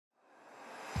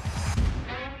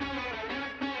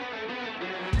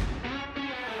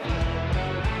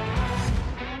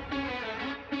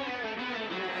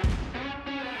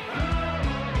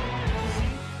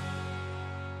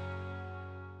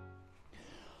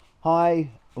Hi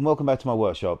and welcome back to my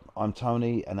workshop. I'm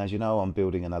Tony, and as you know, I'm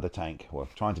building another tank, or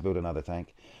trying to build another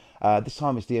tank. This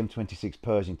time it's the M26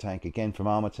 Pershing tank, again from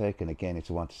Armortek, and again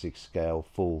it's a 1:6 scale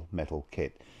full metal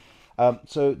kit.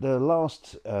 So the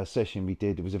last session we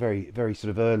did, it was a very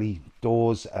sort of early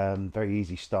doors, very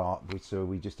easy start. So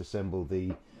we just assembled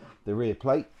the rear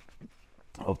plate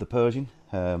of the Pershing.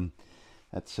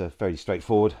 That's fairly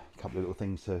straightforward. A couple of little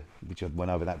things which I went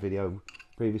over that video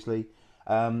previously.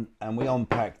 And we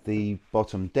unpacked the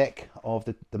bottom deck of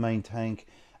the main tank,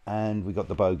 and we got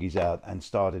the bogies out and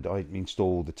started. I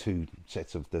installed the two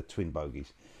sets of the twin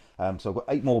bogies. So I've got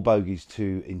 8 more bogies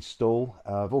to install.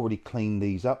 I've already cleaned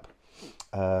these up,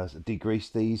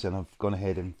 degreased these, and I've gone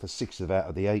ahead and for 6 out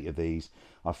of the 8 of these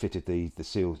I fitted the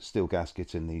steel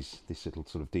gaskets and this little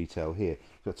sort of detail here.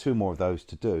 I've got 2 more of those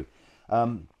to do.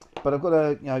 But I've got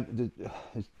out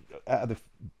of the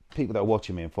people that are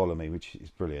watching me and follow me, which is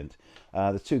brilliant,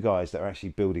 the 2 guys that are actually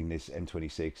building this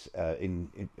M26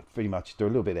 in pretty much, they're a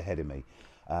little bit ahead of me.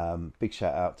 Big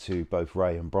shout out to both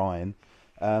Ray and Brian.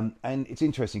 And it's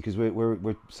interesting because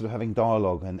we're sort of having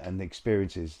dialogue, and the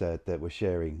experiences that we're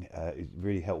sharing is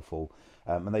really helpful.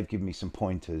 And they've given me some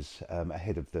pointers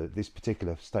ahead of this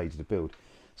particular stage of the build.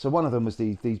 So one of them was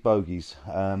these bogies.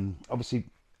 Obviously,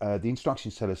 the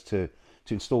instructions tell us to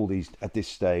install these at this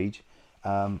stage.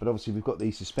 But obviously we've got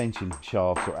these suspension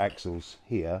shafts or axles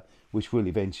here, which will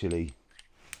eventually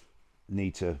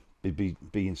need to be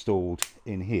installed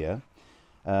in here.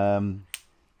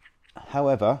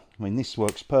 However, I mean, this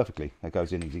works perfectly. That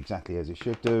goes in exactly as it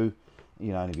should do.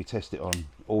 You know, and if you test it on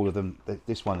all of them,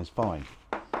 this one is fine.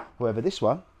 However, this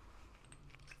one,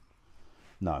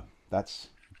 no, that's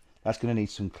going to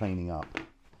need some cleaning up.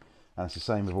 And it's the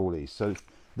same with all these. So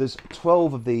there's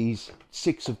 12 of these,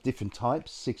 6 of different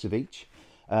types, 6 of each.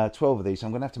 12 of these. I'm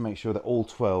going to have to make sure that all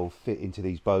 12 fit into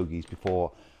these bogies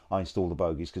before I install the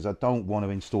bogies, because I don't want to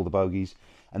install the bogies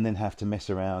and then have to mess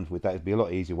around with that. It'd be a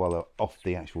lot easier while they're off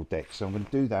the actual deck. So I'm going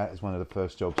to do that as one of the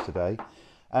first jobs today.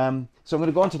 So I'm going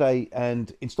to go on today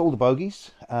and install the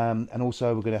bogies, and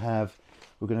also we're going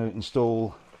to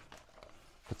install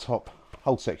the top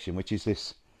hull section, which is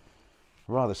this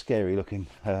rather scary looking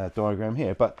diagram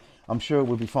here, but I'm sure it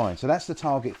will be fine. So that's the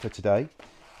target for today.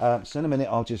 So in a minute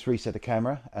I'll just reset the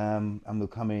camera, and we'll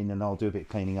come in and I'll do a bit of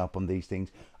cleaning up on these things.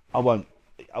 I won't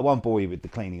bore you with the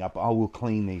cleaning up, but I will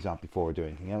clean these up before I do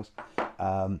anything else.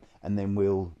 And then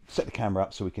we'll set the camera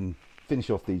up so we can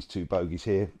finish off these 2 bogies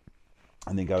here,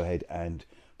 and then go ahead and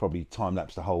probably time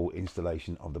lapse the whole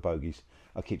installation of the bogies.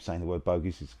 I keep saying the word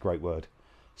bogies, it's a great word.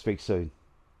 Speak soon.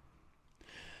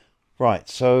 Right,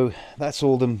 so that's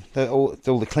all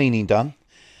the cleaning done.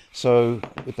 So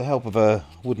with the help of a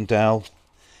wooden dowel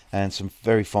and some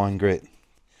very fine grit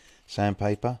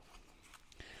sandpaper,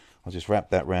 I'll just wrap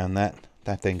that around that.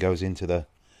 That then goes into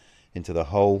the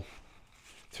hole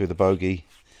through the bogie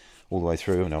all the way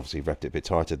through, and obviously wrapped it a bit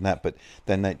tighter than that. But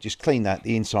then just clean the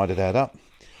inside of that up,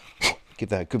 give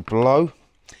that a good blow,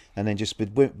 and then just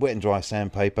with wet and dry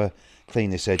sandpaper clean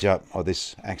this edge up, or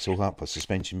this axle up, or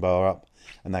suspension bar up,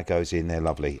 and that goes in there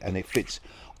lovely. And it fits,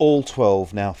 all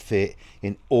 12 now fit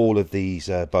in all of these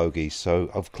bogies. So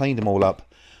I've cleaned them all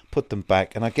up, put them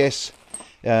back, and I guess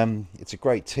it's a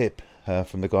great tip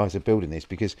from the guys that are building this,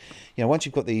 because you know, once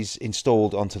you've got these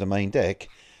installed onto the main deck,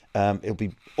 it'll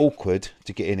be awkward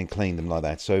to get in and clean them like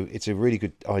that. So it's a really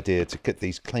good idea to get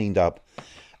these cleaned up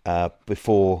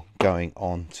before going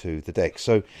on to the deck.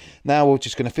 So now we're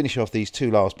just going to finish off these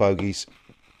 2 last bogies.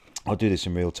 I'll do this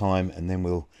in real time, and then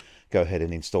we'll go ahead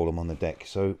and install them on the deck.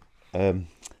 So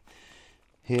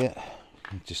here,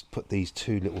 just put these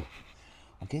 2 little,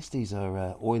 I guess these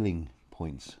are oiling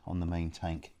points on the main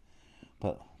tank,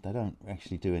 but they don't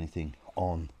actually do anything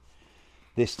on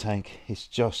this tank. It's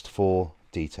just for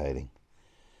detailing.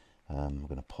 I'm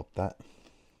going to pop that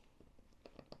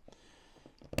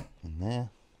in there.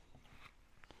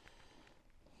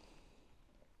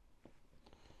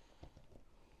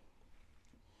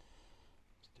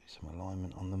 Let's do some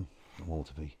alignment on them. All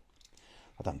to be,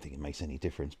 I don't think it makes any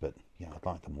difference, but yeah, I'd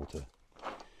like them all to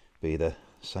be the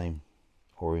same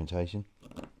orientation.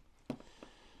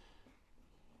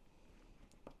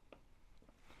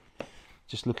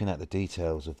 Just looking at the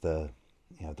details of the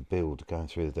build, going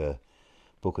through the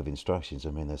book of instructions, I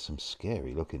mean, there's some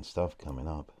scary looking stuff coming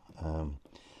up,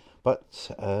 but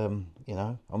you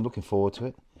know, I'm looking forward to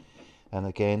it. And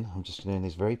again, I'm just doing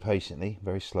this very patiently,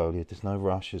 very slowly. There's no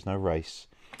rush, there's no race.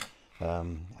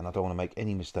 And I don't want to make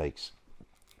any mistakes.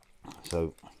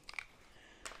 So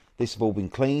this have all been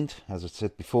cleaned, as I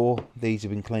said before. These have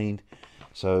been cleaned,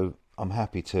 so I'm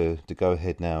happy to go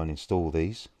ahead now and install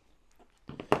these.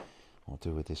 I'll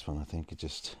do with this one, I think it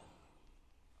just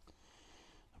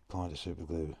apply the super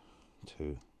glue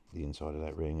to the inside of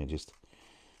that ring, and just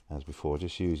as before,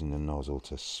 just using the nozzle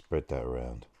to spread that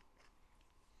around.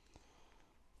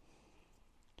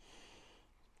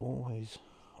 Always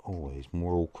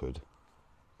more awkward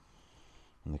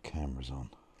when the camera's on.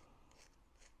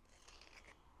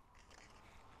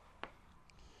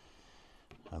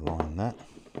 Align that.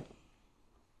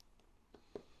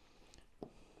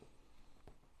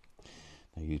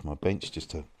 I use my bench just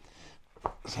to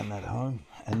send that home,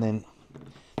 and then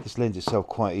this lends itself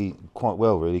quite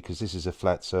well really, because this is a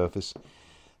flat surface.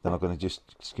 Then I'm going to just,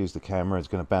 excuse the camera, it's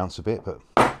going to bounce a bit, but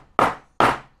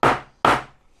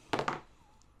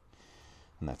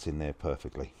and that's in there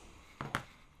perfectly.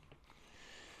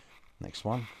 Next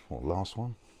one, or last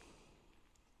one.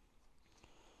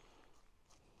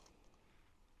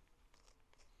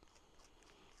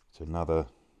 It's another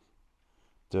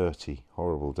dirty,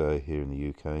 horrible day here in the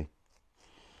UK.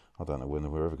 I don't know when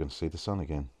we're ever going to see the sun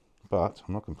again, but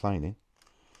I'm not complaining,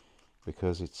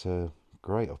 because it's a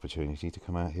great opportunity to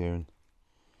come out here and,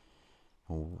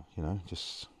 you know,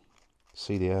 just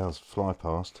see the hours fly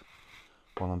past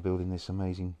while I'm building this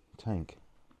amazing tank.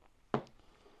 So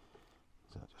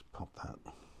I'll just pop that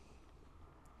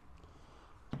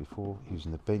before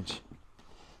using the bench,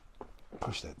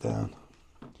 push that down.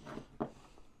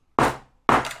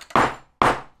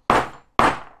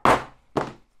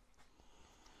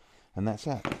 And that's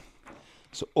that.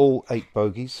 So all 8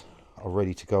 bogies are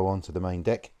ready to go onto the main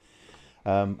deck,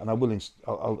 and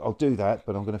I'll do that,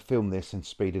 but I'm going to film this and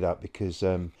speed it up, because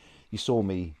you saw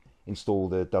me install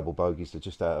the double bogies. They're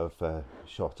just out of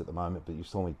shot at the moment, but you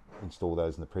saw me install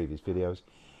those in the previous videos.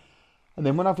 And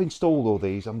then when I've installed all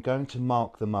these, I'm going to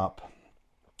mark them up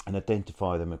and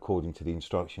identify them according to the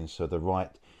instructions, so when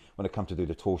I come to do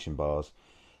the torsion bars,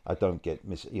 I don't get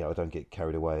I don't get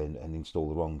carried away and install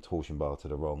the wrong torsion bar to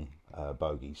the wrong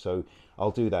bogie. So I'll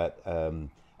do that,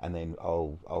 and then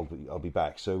I'll be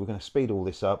back. So we're going to speed all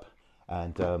this up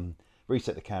and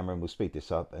reset the camera, and we'll speed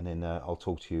this up, and then I'll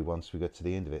talk to you once we get to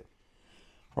the end of it.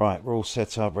 Right, we're all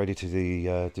set up, ready to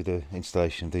do the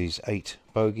installation of these 8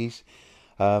 bogies.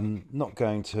 Not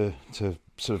going to sort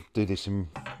of do this in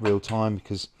real time,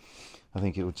 because I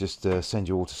think it would just send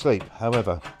you all to sleep.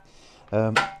 However,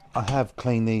 I have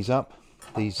cleaned these up.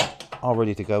 These are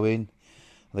ready to go in.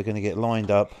 They're going to get lined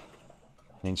up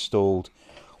and installed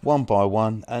one by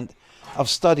one, and I've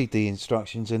studied the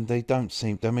instructions, and they don't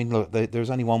seem, I mean, look, there's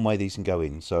only one way these can go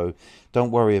in, so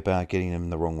don't worry about getting them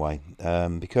the wrong way,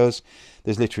 because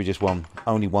there's literally just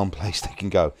only one place they can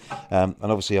go. And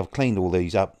obviously I've cleaned all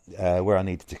these up where I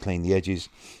needed to clean the edges.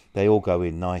 They all go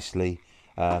in nicely.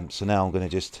 So now I'm going to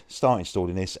just start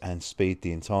installing this and speed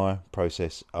the entire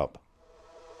process up.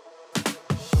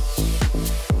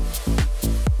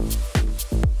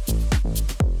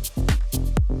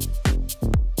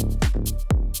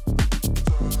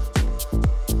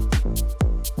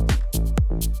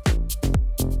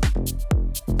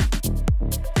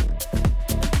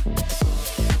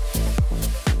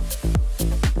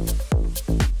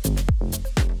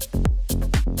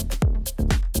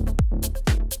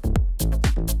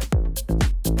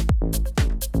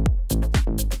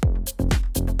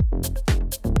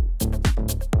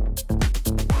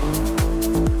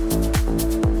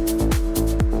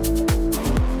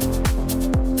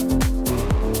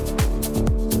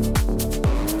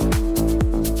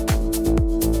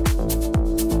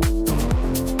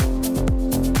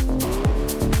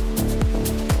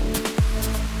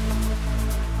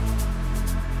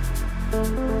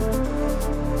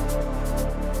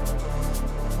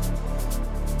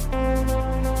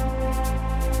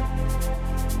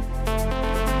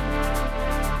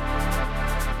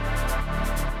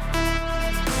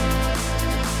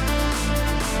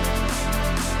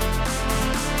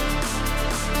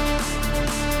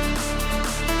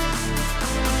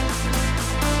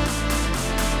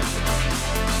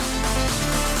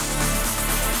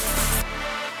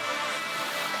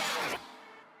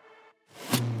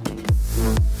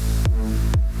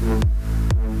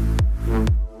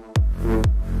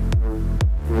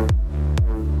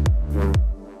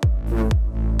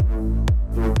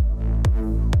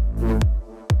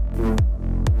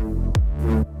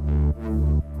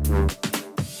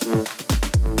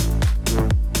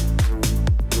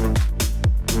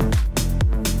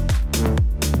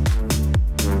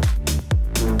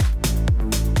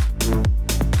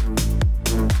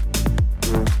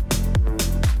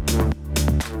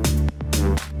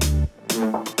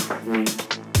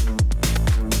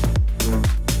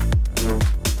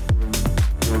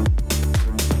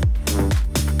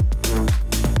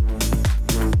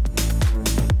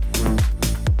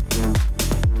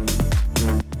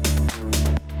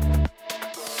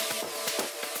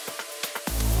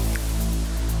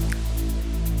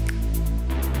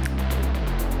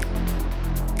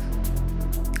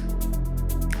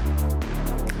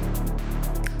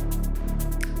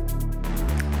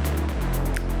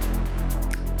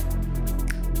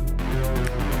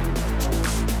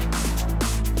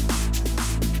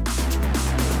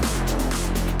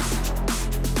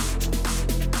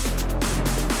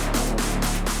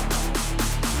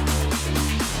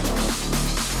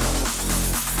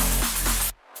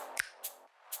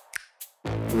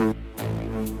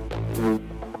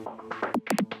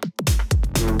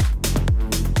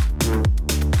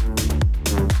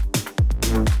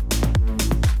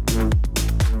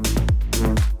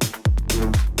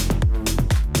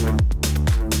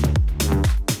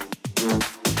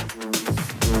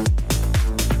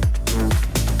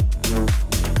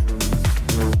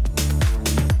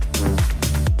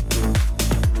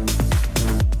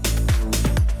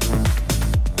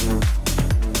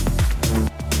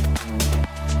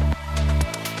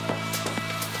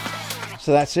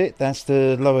 So that's it. That's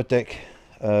the lower deck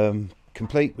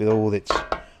complete with all its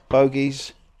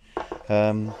bogies.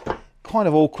 Kind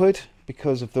of awkward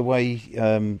because of the way,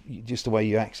 just the way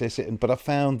you access it. But I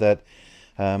found that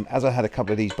as I had a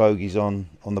couple of these bogies on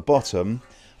the bottom,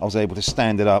 I was able to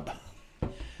stand it up,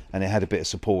 and it had a bit of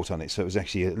support on it, so it was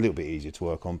actually a little bit easier to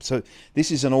work on. So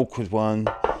this is an awkward one,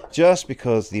 just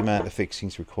because the amount of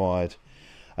fixings required.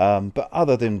 But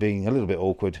other than being a little bit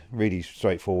awkward, really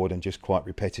straightforward and just quite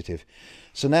repetitive.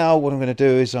 So now what I'm going to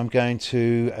do is I'm going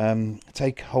to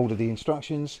take hold of the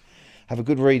instructions, have a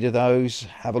good read of those,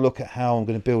 have a look at how I'm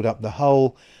going to build up the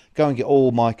hull, go and get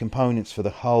all my components for the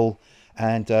hull,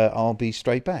 and I'll be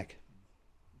straight back.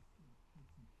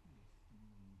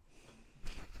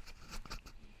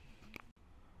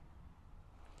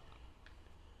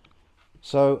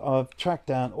 So I've tracked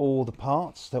down all the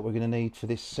parts that we're going to need for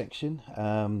this section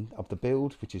of the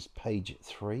build, which is page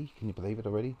 3. Can you believe it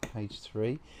already? Page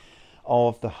 3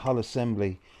 of the hull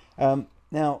assembly.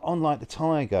 Now, unlike the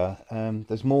Tiger,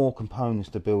 there's more components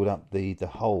to build up the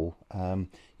hull. You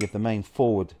have the main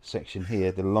forward section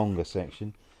here, the longer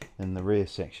section, and the rear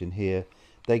section here.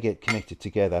 They get connected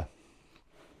together.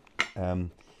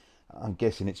 I'm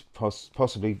guessing it's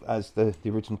possibly as the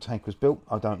original tank was built.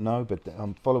 I don't know, but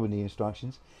I'm following the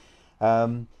instructions.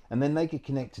 And then they get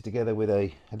connected together with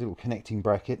a little connecting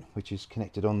bracket, which is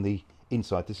connected on the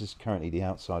inside. This is currently the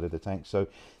outside of the tank. So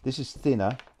this is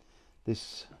thinner.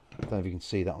 This, I don't know if you can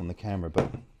see that on the camera, but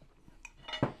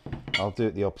I'll do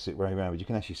it the opposite way around. But you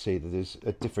can actually see that there's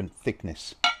a different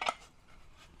thickness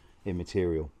in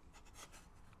material.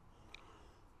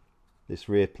 This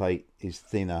rear plate is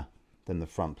thinner than the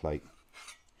front plate.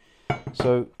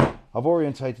 So I've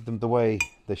orientated them the way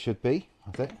they should be,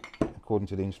 I think, according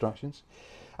to the instructions.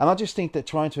 And I just think that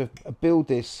trying to build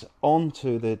this on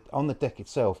the deck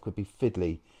itself could be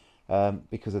fiddly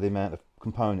because of the amount of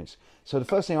components. So the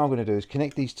first thing I'm going to do is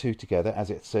connect these two together as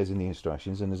it says in the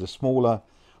instructions, and there's a smaller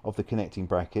of the connecting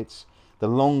brackets. The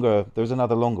longer, there's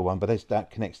another longer one, but that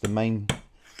connects the main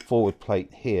forward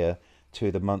plate here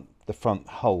to the front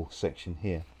hull section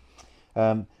here.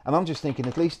 And I'm just thinking,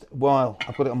 at least while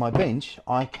I've got it on my bench,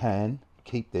 I can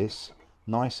keep this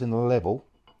nice and level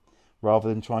rather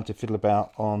than trying to fiddle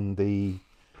about on the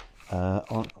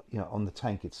on the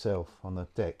tank itself, on the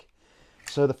deck.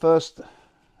 So the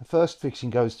first fixing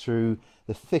goes through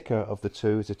the thicker of the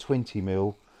two. It's a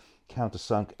 20mm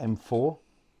countersunk M4,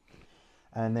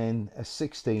 and then a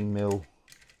 16mm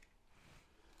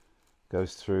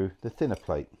goes through the thinner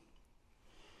plate.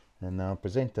 And now I'll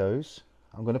present those.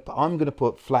 I'm going to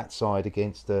put flat side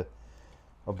against the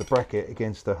bracket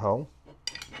against the hull,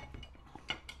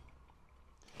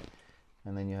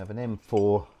 and then you have an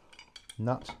M4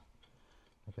 nut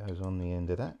that goes on the end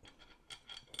of that.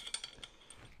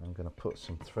 I'm going to put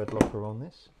some thread locker on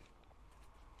this.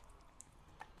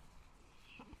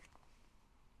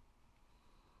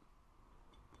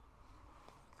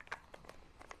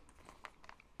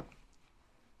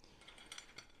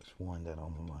 Just wind that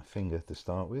on with my finger to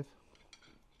start with.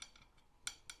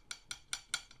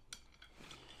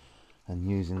 And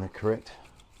using the correct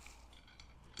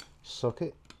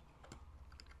socket,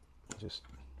 just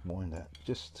wind that,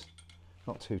 just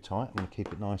not too tight. I'm going to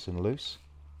keep it nice and loose.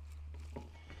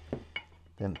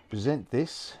 Then present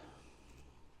this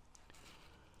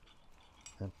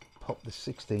and pop the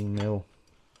 16mm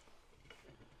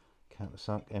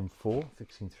countersunk M4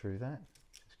 fixing through that.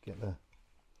 Just get the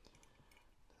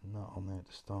nut on there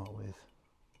to start with,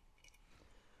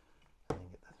 and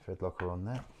get the thread locker on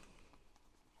that.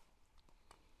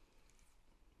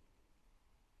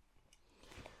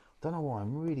 Don't know why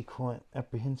I'm really quite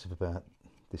apprehensive about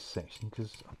this section,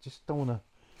 because I just don't want to,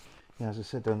 you know, as I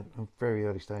said in very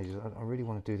early stages, I really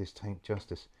want to do this tank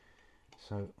justice.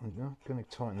 So I'm not going to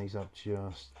tighten these up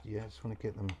just yet. I just want to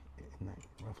get them in that,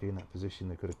 roughly in that position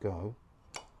they've got to go.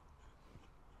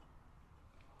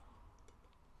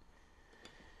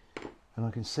 And I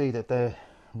can see that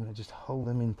I'm going to just hold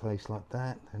them in place like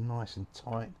that. They're nice and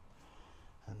tight.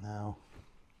 And now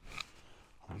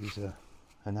I'll use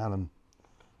an Allen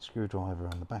screwdriver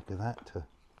on the back of that to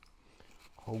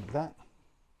hold that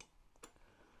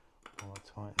while I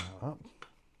tighten that up.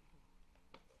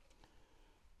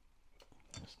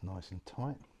 That's nice and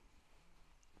tight.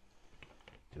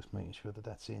 Just making sure that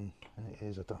that's in, and it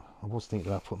is. I was thinking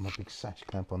about putting my big sash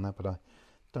clamp on that, but I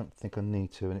don't think I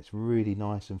need to, and it's really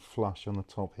nice and flush on the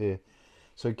top here.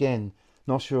 So again,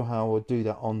 not sure how I would do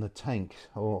that on the tank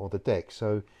or the deck,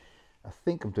 so I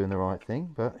think I'm doing the right thing,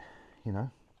 but you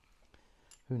know,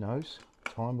 who knows?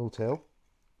 Time will tell.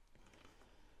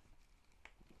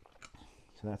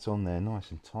 So that's on there nice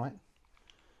and tight,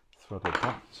 threaded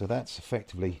up. So that's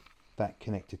effectively that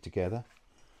connected together.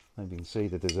 Maybe you can see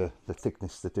that there's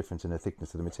the difference in the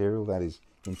thickness of the material. That is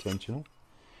intentional.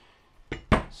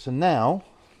 So now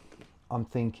I'm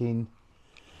thinking,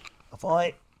 if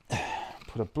I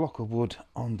put a block of wood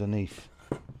underneath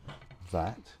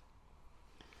that,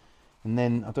 and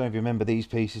then, I don't know if you remember these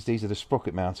pieces, these are the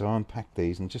sprocket mounts. I unpacked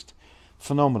these and just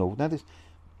phenomenal. Now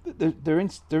they're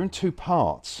in two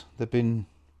parts. They've been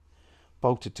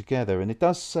bolted together, and it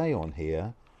does say on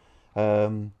here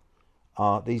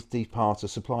these parts are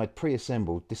supplied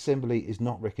pre-assembled. Disassembly is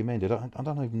not recommended. I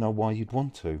don't even know why you'd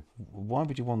want to. Why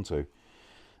would you want to?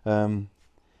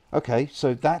 Okay,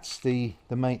 so that's the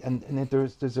main, and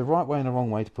there's a right way and a wrong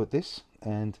way to put this,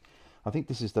 and I think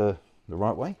this is the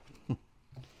right way.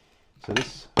 So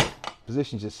this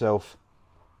positions itself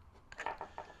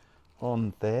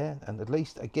on there, and at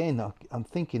least, again, I'm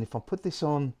thinking if I put this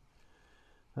on,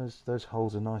 those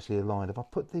holes are nicely aligned. If I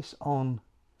put this on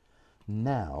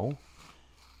now,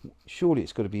 surely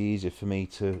it's got to be easier for me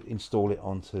to install it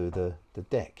onto the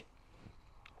deck.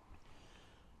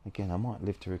 Again, I might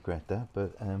live to regret that,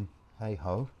 but hey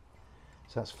ho.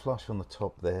 So that's flush on the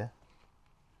top there.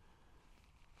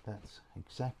 That's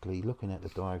exactly, looking at the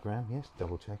diagram, yes,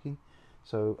 double checking.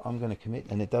 So I'm going to commit,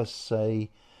 and it does say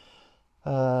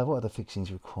what are the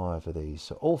fixings required for these.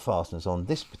 So all fasteners on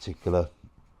this particular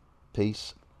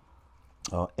piece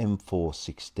are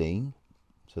M416,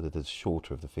 so that it's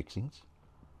shorter of the fixings.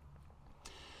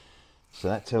 So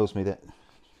that tells me that,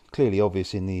 clearly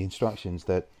obvious in the instructions,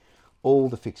 that all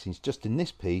the fixings just in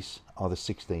this piece are the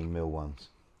 16mm ones,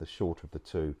 the shorter of the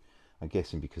two. I'm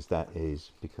guessing because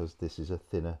this is a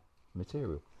thinner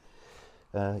material.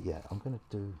 Yeah, I'm going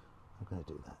to do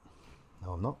that.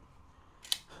 No, I'm not.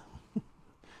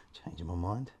 Changing my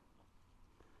mind.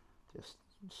 Just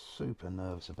super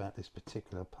nervous about this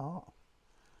particular part.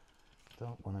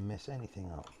 Don't want to mess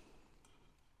anything up.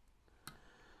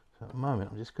 So at the moment,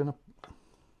 I'm just going to.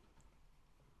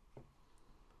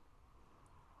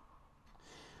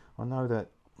 I know that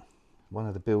one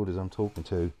of the builders I'm talking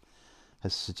to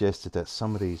has suggested that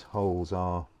some of these holes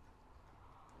are,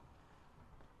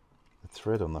 the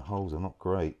thread on the holes are not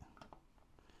great.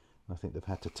 I think they've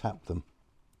had to tap them.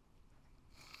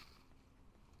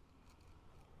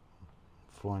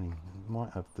 Finding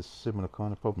might have the similar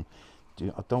kind of problem.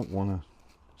 I don't want to,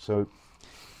 so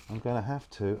I'm going to have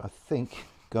to, I think,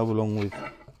 go along with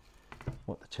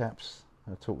what the chaps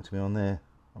are talking to me on there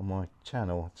on my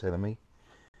channel are telling me.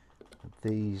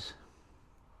 These,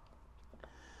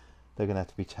 they're going to have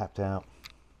to be tapped out.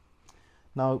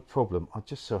 No problem. I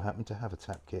just so happen to have a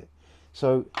tap kit,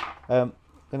 so I'm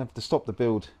going to have to stop the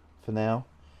build for now.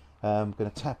 I'm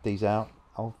going to tap these out.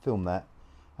 I'll film that,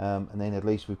 and then at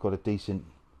least we've got a decent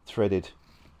threaded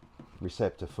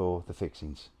receptor for the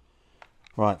fixings.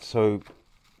 Right, so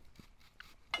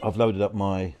I've loaded up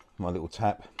my little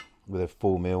tap with a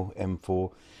 4mm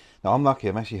M4. Now I'm lucky,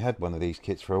 I've actually had one of these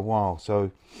kits for a while,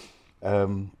 so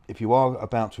if you are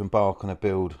about to embark on a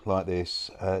build like this,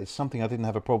 it's something I didn't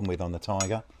have a problem with on the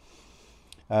Tiger,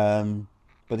 but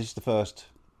it's the first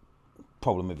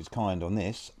problem of its kind on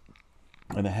this,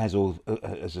 and it has all,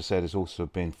 as I said, has also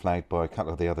been flagged by a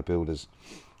couple of the other builders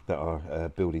that are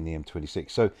building the M26.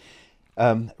 So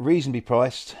reasonably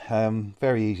priced,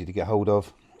 very easy to get hold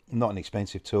of, not an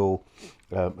expensive tool.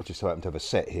 I just so happen to have a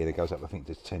set here that goes up, I think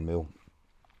there's 10mm,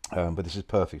 but this is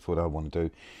perfect for what I want to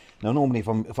do. Now normally if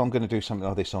I'm going to do something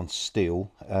like this on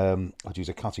steel, I'd use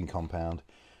a cutting compound.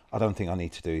 I don't think I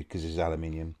need to do, because this is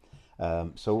aluminium.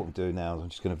 So what I'm doing now is I'm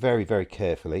just going to very, very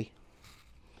carefully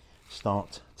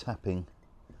start tapping.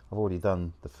 I've already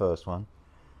done the first one,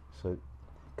 so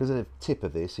because of the tip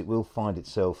of this, it will find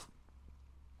itself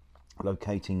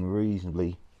locating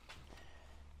reasonably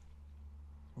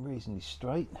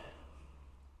straight.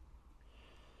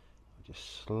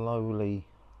 Just slowly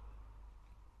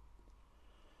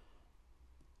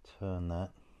turn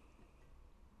that.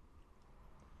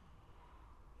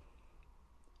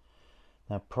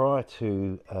 Now prior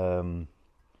to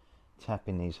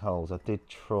tapping these holes, I did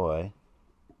try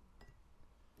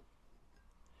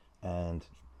and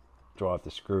drive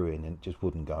the screw in, and it just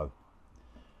wouldn't go.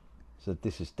 So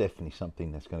this is definitely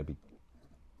something that's going to be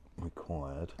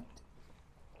required.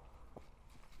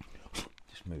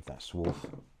 Just move that swarf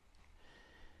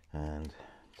and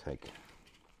take.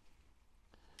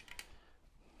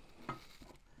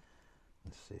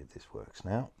 Let's see if this works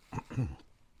now.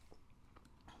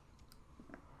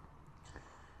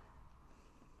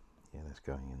 Yeah, that's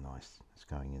going in nice. It's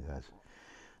going in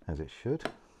as it should.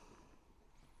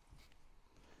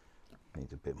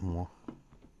 Needs a bit more.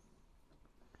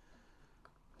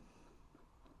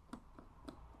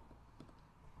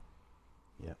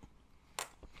 Yep.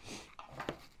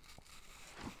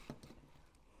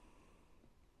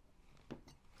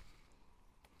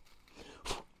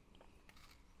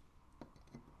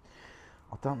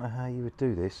 I don't know how you would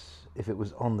do this if it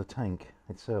was on the tank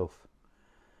itself.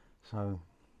 So I'm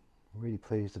really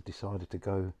pleased I've decided to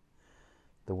go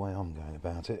the way I'm going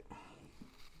about it.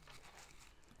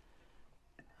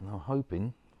 And I'm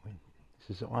hoping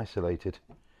this is isolated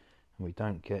and we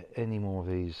don't get any more of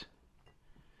these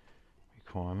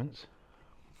requirements.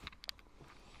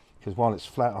 Because while it's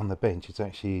flat on the bench, it's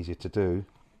actually easier to do.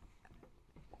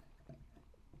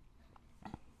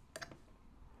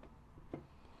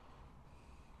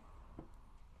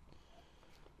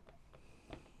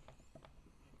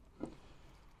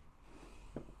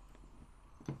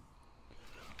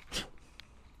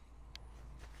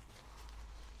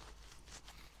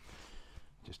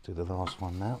 Just do the last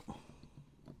one now.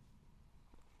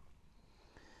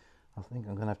 I think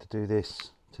I'm going to have to do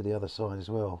this to the other side as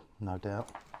well, no doubt.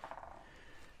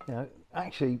 You know,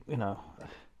 actually, you know,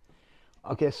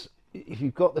 I guess if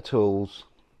you've got the tools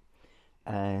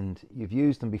and you've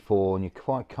used them before and you're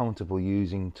quite comfortable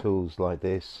using tools like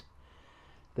this,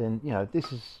 then, you know,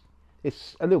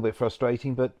 it's a little bit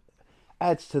frustrating, but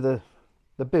adds to the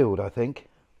build, I think.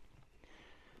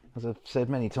 As I've said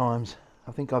many times,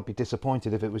 I think I'd be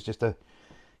disappointed if it was just a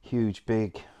huge,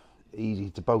 big, easy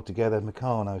to bolt together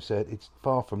Meccano set. It's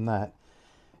far from that,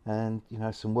 and you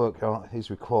know, some work is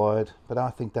required, but I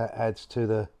think that adds to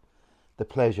the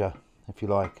pleasure, if you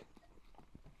like,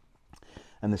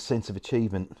 and the sense of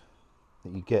achievement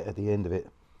that you get at the end of it.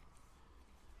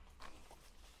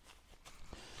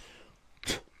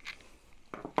 Just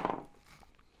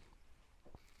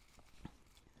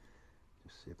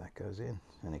see if that goes in,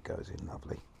 and it goes in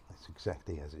lovely. That's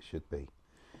exactly as it should be.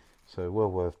 So well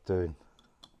worth doing.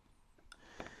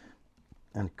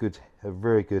 And a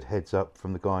very good heads up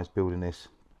from the guys building this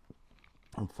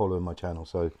and following my channel,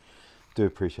 so do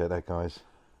appreciate that, guys.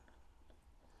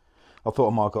 I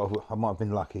thought I might have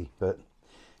been lucky, but it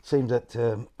seems that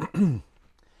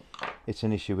it's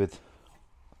an issue with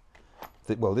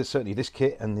well, certainly this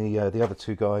kit and the other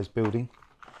two guys building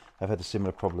have had a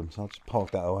similar problem. So I'll just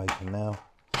park that away for now.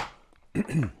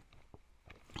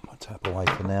 I'll tap away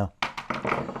for now.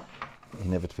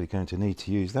 Inevitably going to need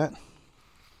to use that.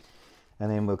 And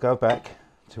then we'll go back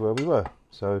to where we were.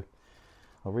 So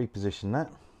I'll reposition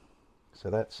that.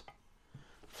 So that's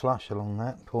flush along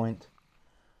that point,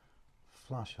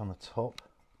 flush on the top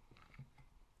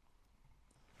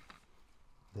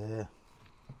there,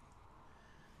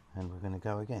 and we're going to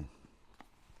go again.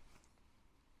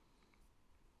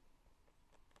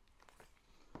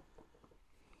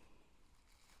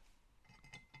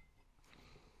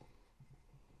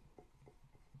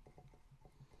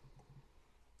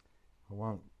 I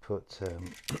won't put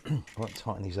won't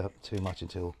tighten these up too much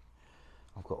until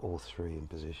I've got all three in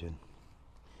position,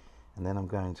 and then I'm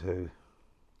going to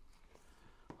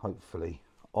hopefully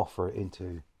offer it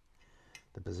into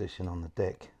the position on the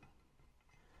deck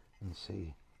and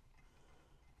see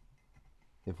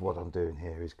if what I'm doing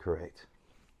here is correct.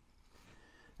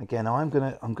 Again,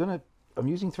 I'm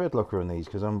using thread locker on these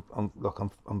because I'm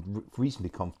reasonably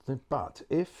confident, but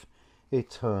if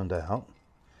it turned out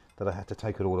that I had to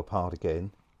take it all apart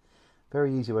again,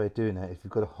 very easy way of doing that, if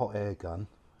you've got a hot air gun,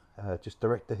 just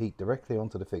direct the heat directly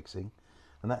onto the fixing,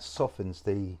 and that softens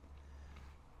the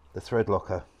thread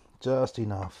locker just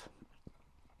enough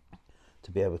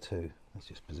to be able to, let's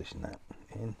just position that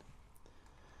in,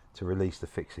 to release the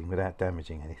fixing without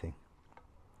damaging anything.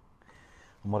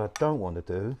 And what I don't want to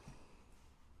do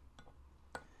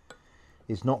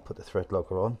is not put the thread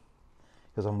locker on,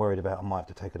 because I'm worried about I might have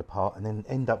to take it apart and then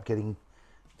end up getting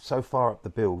so far up the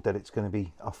build that it's going to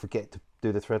be, I'll forget to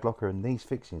do the thread locker, and these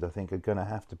fixings I think are going to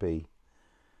have to be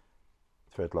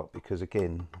thread lock, because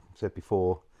again, I said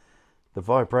before, the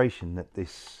vibration that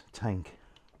this tank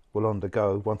will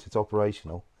undergo once it's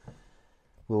operational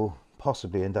will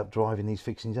possibly end up driving these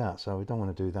fixings out, so we don't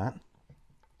want to do that.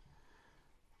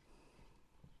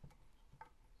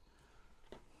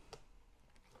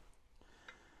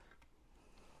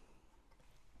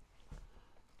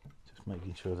 Just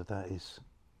making sure that that is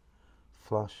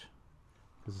flush,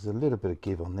 because there's a little bit of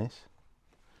give on this.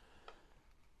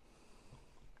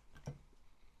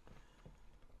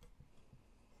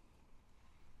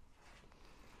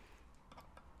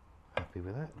 Happy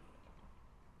with that.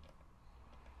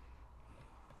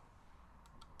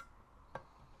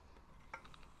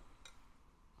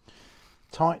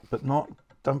 Tight, but not,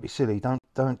 don't be silly, don't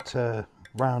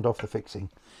round off the fixing,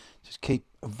 just keep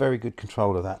a very good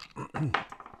control of that.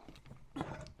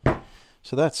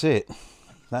 So that's it,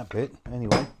 that bit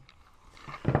anyway.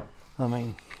 I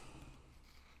mean,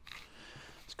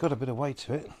 it's got a bit of weight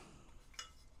to it,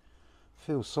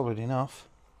 feels solid enough.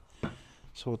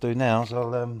 So what I'll do now is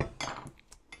I'll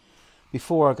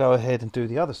before I go ahead and do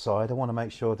the other side, I want to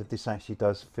make sure that this actually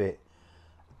does fit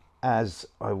as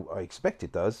I expect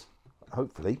it does,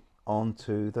 hopefully,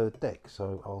 onto the deck.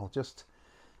 So I'll just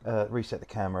reset the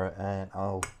camera and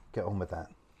I'll get on with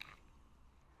that.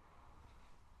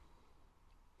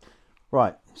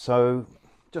 Right, so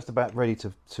just about ready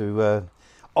to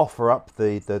offer up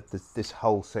this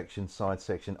whole section, side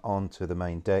section, onto the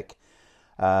main deck.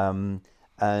 And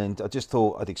I just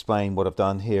thought I'd explain what I've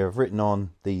done here. I've written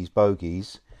on these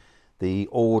bogies the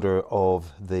order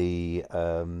of the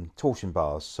torsion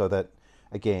bars, so that,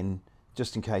 again,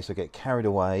 just in case I get carried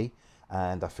away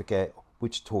and I forget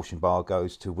which torsion bar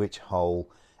goes to which hole,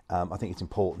 I think it's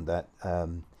important that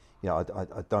you know,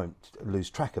 I don't lose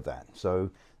track of that.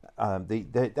 So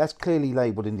that's clearly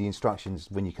labelled in the instructions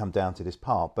when you come down to this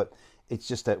part, but it's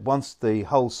just that once the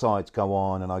whole sides go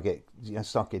on and I get, you know,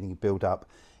 start getting build up,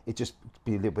 it just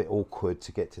be a little bit awkward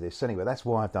to get to this. So anyway, that's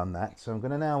why I've done that. So I'm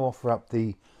going to now offer up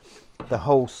the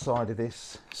whole side of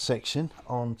this section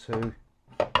onto,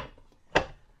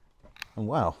 and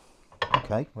wow,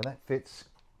 okay, well that fits.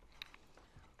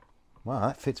 Wow,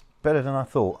 that fits better than I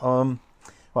thought.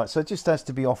 Right, so it just has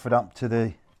to be offered up to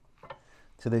the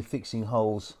fixing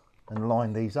holes and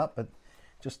line these up, but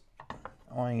just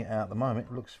eyeing it out at the moment,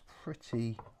 it looks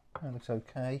pretty, that looks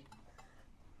okay.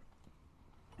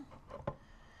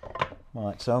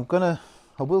 Right, so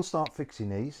I will start fixing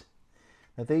these.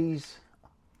 Now these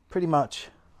pretty much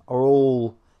are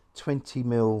all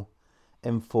 20mm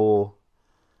M4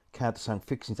 countersunk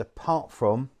fixings, apart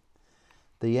from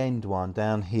the end one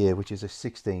down here, which is a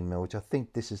 16mm, which I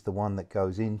think this is the one that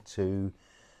goes into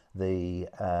the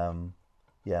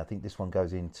yeah, I think this one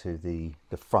goes into the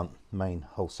front main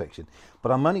whole section.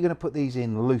 But I'm only going to put these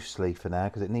in loosely for now,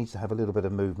 because it needs to have a little bit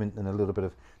of movement and a little bit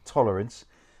of tolerance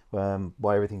while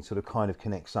everything sort of kind of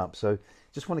connects up. So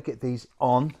just want to get these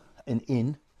on and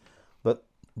in, but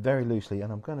very loosely.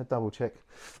 And I'm going to double check.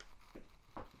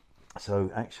 So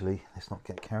actually, let's not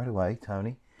get carried away,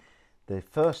 Tony. The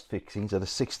first fixings are the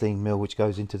 16mm, which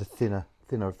goes into the thinner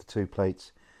of the two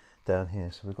plates down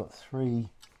here. So we've got 3,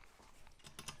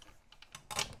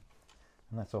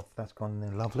 and that's off. That's gone in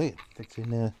there lovely. It fits in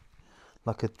there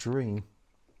like a dream.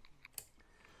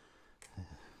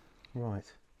 Right,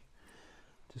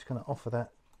 just going to offer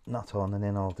that nut on, and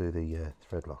then I'll do the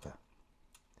thread locker.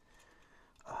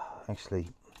 Actually,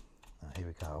 here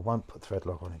we go. I won't put thread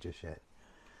lock on it just yet.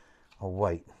 I'll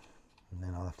wait, and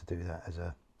then I'll have to do that as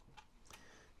a.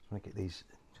 I'm going to get these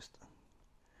just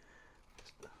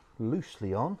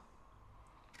loosely on.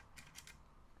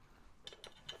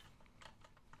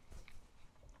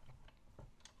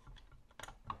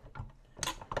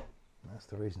 That's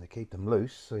the reason to keep them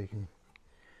loose, so you can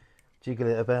jiggle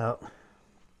it about.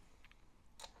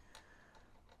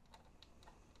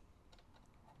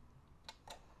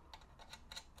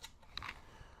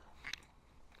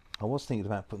 I was thinking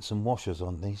about putting some washers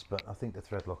on these, but I think the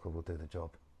thread locker will do the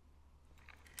job.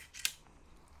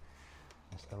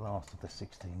 That's the last of the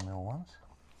 16mm ones.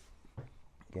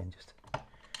 Again, just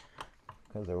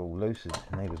because they're all loose, it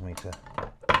enables me to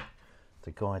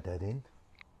guide that in.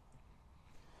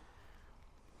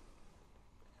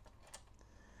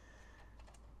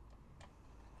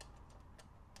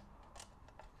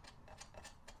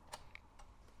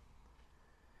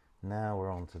 Now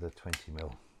we're on to the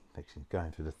 20mm fixing,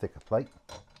 going through the thicker plate.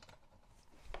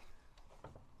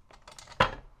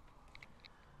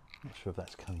 Not sure if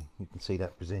that's coming. You can see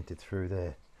that presented through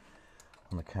there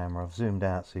on the camera. I've zoomed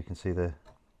out so you can see the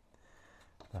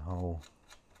whole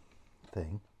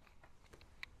thing.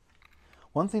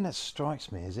 One thing that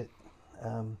strikes me is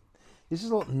this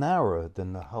is a lot narrower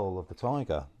than the whole of the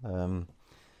Tiger.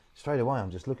 Straight away,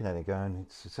 I'm just looking at it going,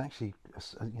 it's actually,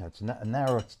 you know, it's a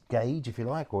narrower gauge, if you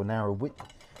like, or a narrower width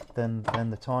than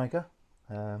the Tiger.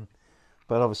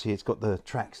 But obviously, it's got the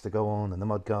tracks to go on and the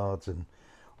mud guards and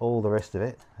all the rest of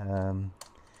it.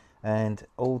 And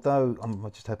although I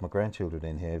just had my grandchildren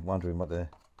in here wondering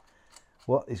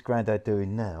what is Grandad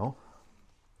doing now,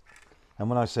 and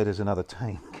when I say there's another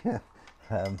tank,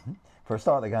 for a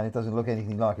start again, it doesn't look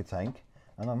anything like a tank,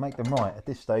 and I make them right. At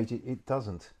this stage, it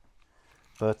doesn't.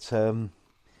 But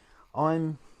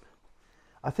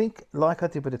I think, like I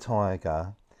did with the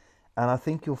Tiger, and I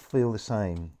think you'll feel the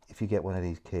same if you get one of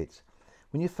these kits.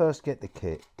 When you first get the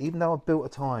kit, even though I've built a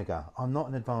Tiger, I'm not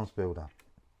an advanced builder,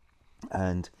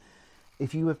 and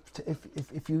if you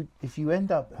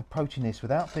end up approaching this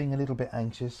without being a little bit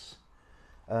anxious,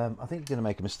 I think you're going to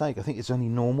make a mistake. I think it's only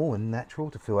normal and natural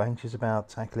to feel anxious about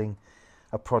tackling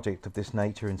a project of this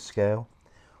nature and scale.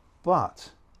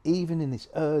 But even in this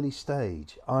early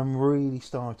stage, I'm really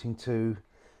starting to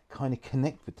kind of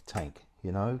connect with the tank,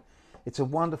 you know. it's a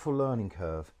wonderful learning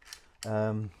curve.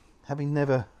 Having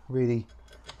never really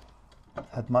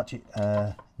had much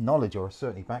knowledge or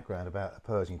certainly background about a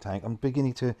Pershing tank, I'm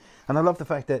beginning to, and I love the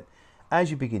fact that as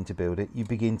you begin to build it, you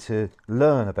begin to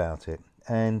learn about it,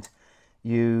 and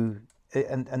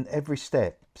every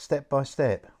step by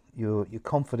step, your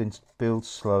confidence builds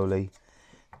slowly.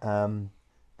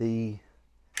 The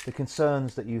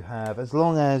concerns that you have, as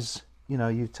long as you know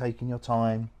you've taken your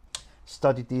time,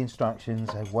 studied the instructions,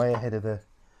 are way ahead of the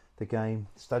game,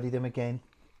 study them again,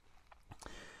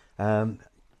 and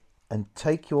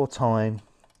take your time,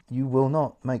 you will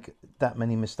not make that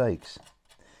many mistakes.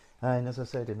 And as I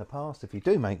said in the past, if you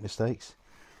do make mistakes,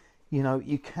 you know,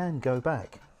 you can go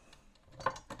back.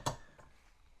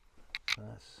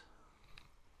 That's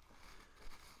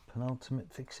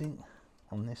penultimate fixing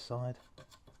on this side,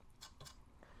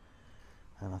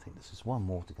 and I think this is one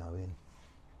more to go in.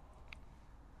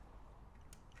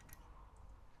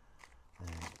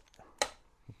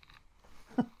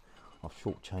 I've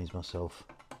shortchanged myself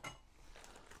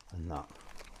a nut.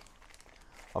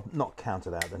 I've not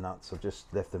counted out the nuts, I've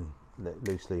just left them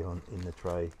loosely on in the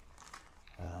tray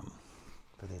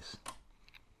for this.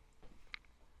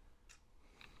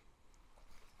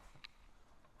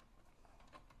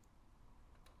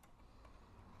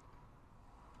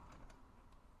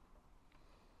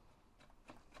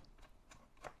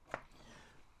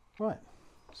 Right,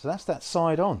 so that's that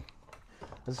side on.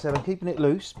 As I said, I'm keeping it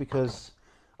loose because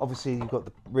obviously you've got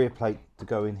the rear plate to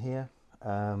go in here,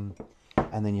 and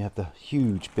then you have the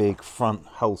huge big front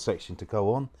hull section to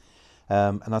go on.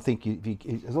 And I think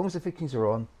as long as the fittings are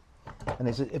on, and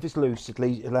if it's loose, it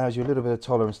allows you a little bit of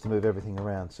tolerance to move everything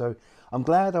around. So I'm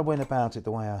glad I went about it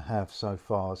the way I have so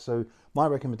far. So my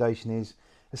recommendation is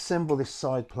assemble this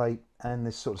side plate and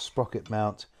this sort of sprocket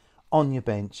mount on your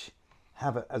bench,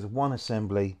 have it as one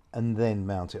assembly, and then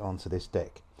mount it onto this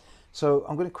deck. So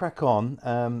I'm going to crack on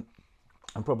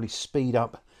and probably speed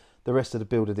up the rest of the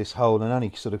build of this hull, and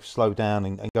only sort of slow down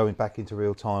and going back into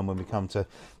real time when we come to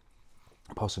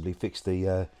possibly fix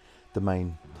the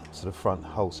main sort of front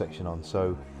hull section on.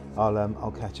 So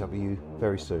I'll catch up with you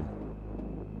very soon.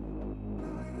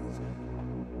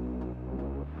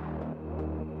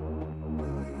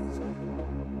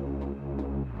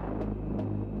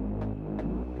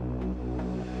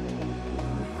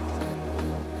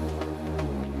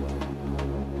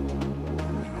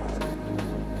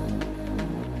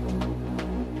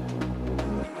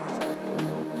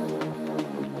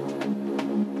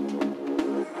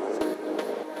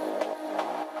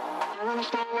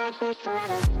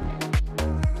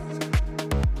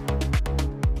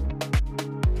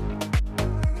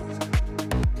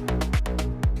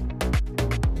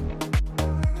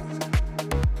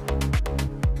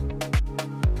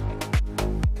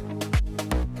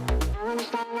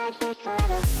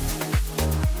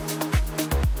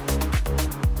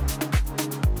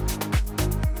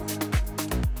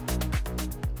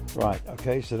 Right,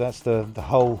 okay, so that's the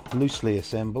hull loosely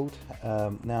assembled.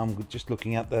 Now I'm just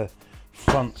looking at the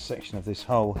front section of this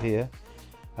hull here.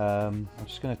 I'm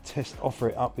just going to offer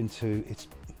it up into its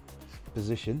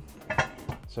position.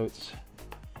 So it's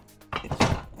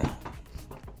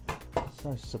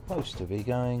supposed to be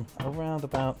going around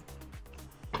about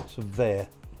sort of there.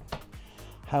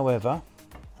 However,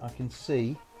 I can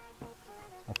see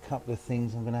a couple of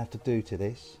things I'm going to have to do to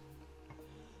this.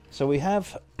 So we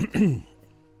have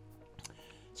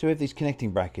so we have these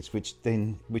connecting brackets which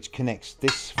connects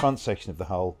this front section of the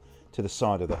hull to the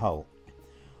side of the hull.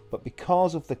 But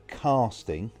because of the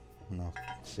casting, and I'll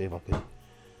see if I can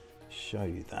show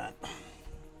you that.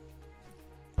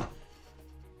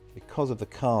 Because of the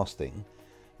casting,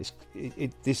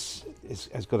 this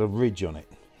has got a ridge on it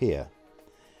here.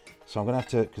 So I'm going to have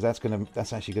to, because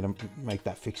that's actually going to make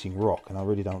that fixing rock, and I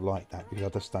really don't like that because I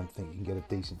just don't think you can get a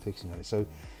decent fixing on it. So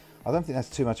I don't think that's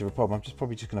too much of a problem. I'm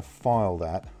probably just going to file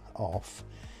that off.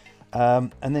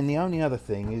 And then the only other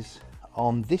thing is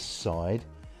on this side,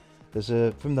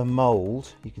 from the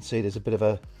mould, you can see there's a bit of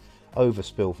a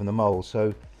overspill from the mould.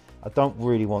 So I don't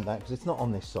really want that because it's not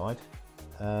on this side.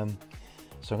 So I'm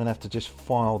going to have to just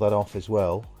file that off as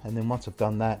well. And then once I've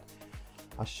done that,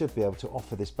 I should be able to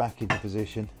offer this back into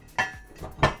position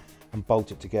and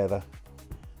bolt it together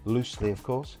loosely, of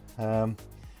course,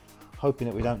 hoping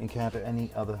that we don't encounter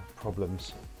any other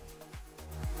problems.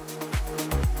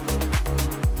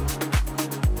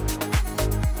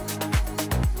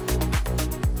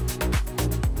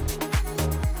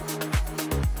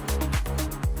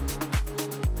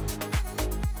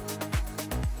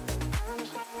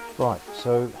 Right,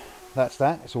 so that's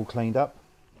that. It's all cleaned up.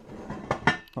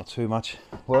 Not too much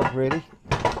work really.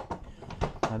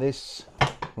 Now this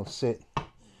will sit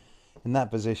in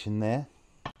that position there,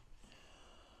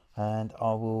 and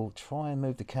I will try and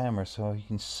move the camera so you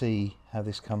can see how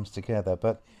this comes together.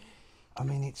 But I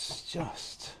mean, it's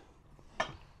just,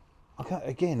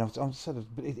 again, I'm sort of,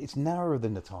 it's narrower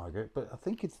than the Tiger, but I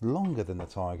think it's longer than the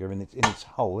Tiger in its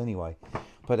hole anyway.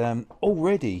 But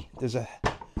already there's a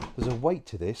weight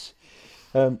to this.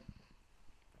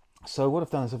 So what I've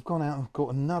done is I've gone out and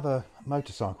got another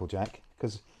motorcycle jack,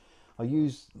 because I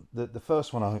used the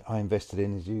first one I invested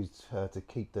in is used to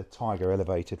keep the Tiger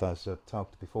elevated, as I've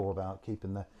talked before about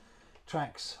keeping the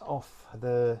tracks off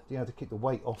the, to keep the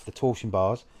weight off the torsion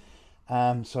bars.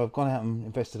 So I've gone out and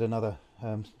invested another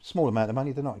small amount of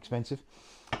money. They're not expensive,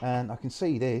 and I can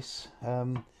see this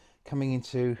coming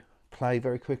into play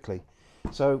very quickly.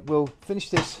 So we'll finish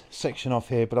this section off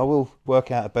here, but I will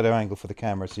work out a better angle for the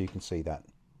camera so you can see that.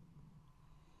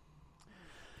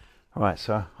 Alright,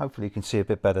 so hopefully you can see a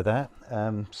bit better there.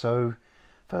 So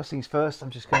first things first, I'm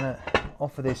just going to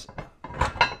offer this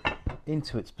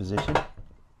into its position.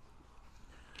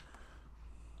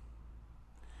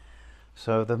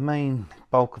 So the main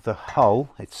bulk of the hull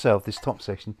itself, this top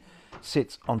section,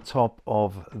 sits on top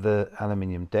of the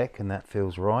aluminium deck, and that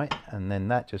feels right, and then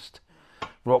that just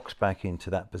rocks back into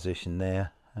that position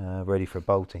there, ready for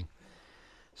bolting.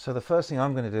 So the first thing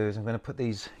I'm going to do is I'm going to put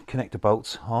these connector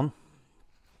bolts on.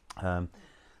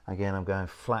 Again, I'm going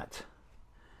flat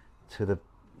to the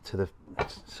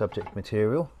subject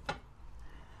material,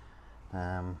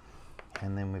 and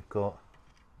then we've got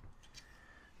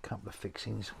a couple of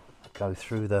fixings that go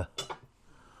through the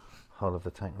hull of the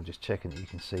tank. I'm just checking that you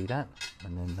can see that,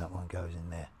 and then that one goes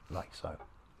in there like so,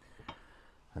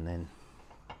 and then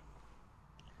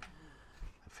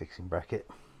a fixing bracket.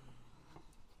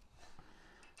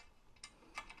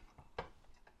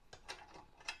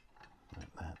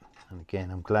 And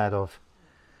again, I'm glad I've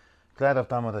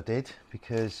done what I did,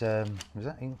 because does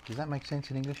that make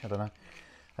sense in English? I don't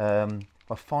know.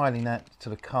 By filing that to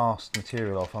the cast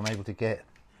material off, I'm able to get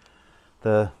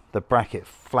the bracket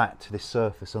flat to this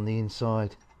surface on the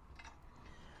inside.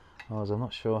 Otherwise, I'm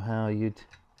not sure how you'd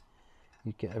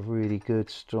get a really good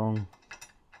strong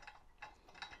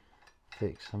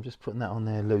fix. I'm just putting that on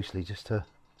there loosely just to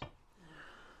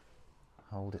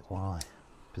hold it while I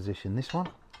position this one.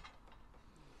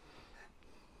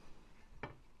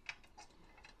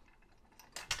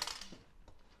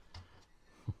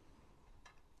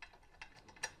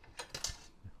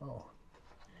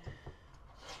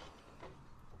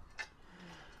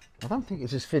 I don't think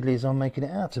it's as fiddly as I'm making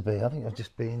it out to be. I think I've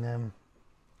just been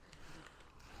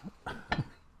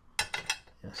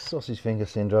sausage finger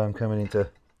syndrome coming into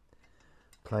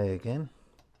play again.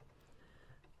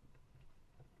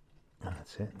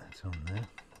 That's it, that's on there.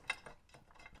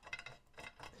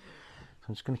 So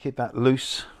I'm just going to keep that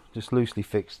loose, just loosely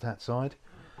fixed that side,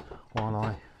 while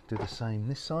I do the same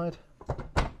this side.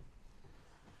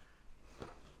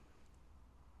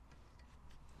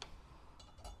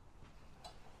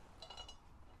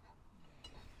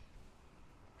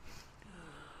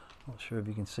 Not sure if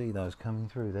you can see those coming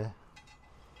through there.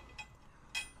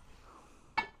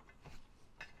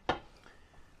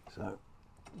 So,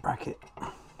 bracket.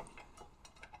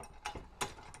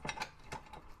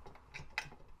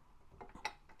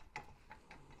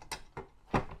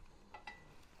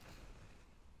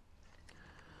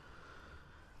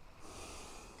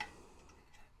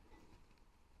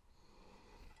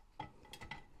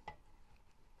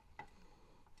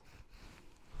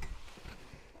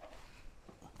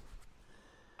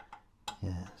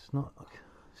 Yeah,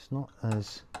 it's not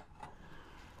as,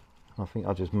 I think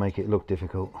I'll just make it look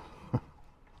difficult.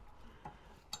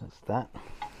 That's that.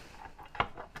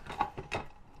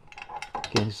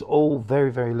 Again, it's all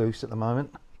very, very loose at the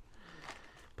moment,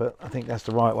 but I think that's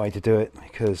the right way to do it,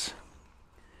 because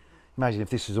imagine if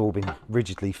this has all been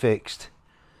rigidly fixed.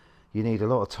 You need a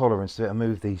lot of tolerance to be able to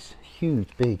move these huge,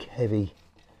 big, heavy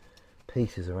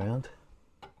pieces around.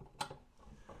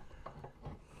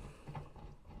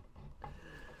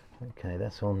 Okay,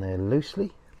 that's on there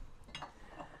loosely.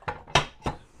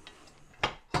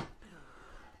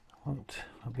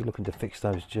 I'll be looking to fix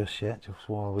those just yet, just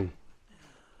while we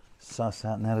suss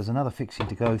out. Now there's another fixing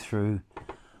to go through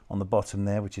on the bottom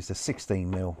there, which is the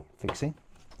 16mm fixing,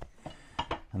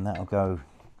 and that'll go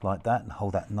like that and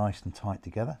hold that nice and tight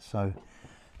together. So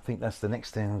I think that's the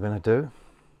next thing I'm going to do.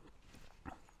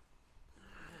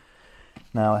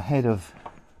 Now, ahead of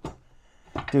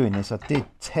doing this, I did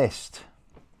test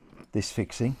this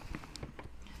fixing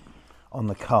on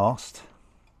the cast.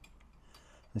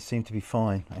 It seemed to be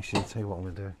fine. Actually, I'll tell you what I'm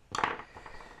going to do.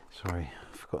 Sorry,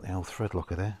 I forgot the old thread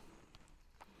locker there.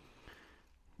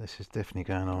 This is definitely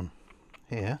going on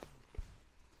here.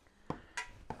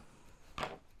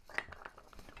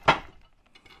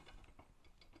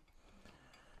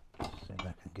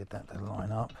 get that to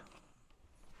line up.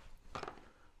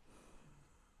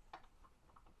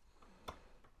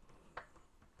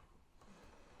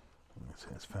 So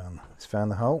it's found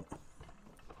the hole.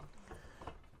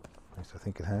 At least I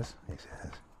think it has. Yes, it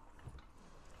has.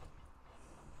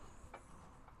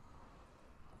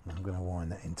 I'm going to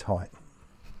wind that in tight.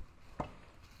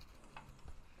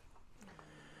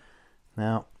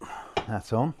 Now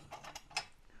that's on.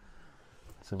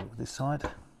 So this side,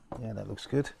 yeah, that looks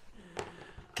good.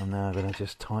 And now I'm going to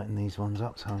just tighten these ones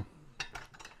up. So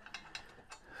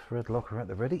thread locker at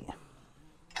the ready.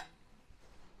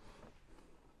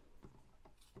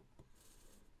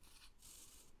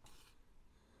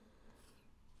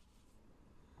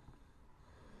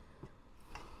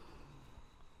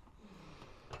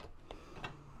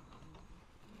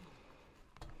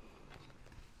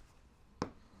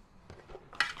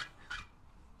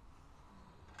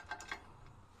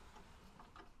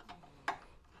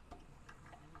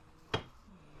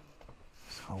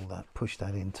 Hold that, push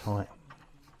that in tight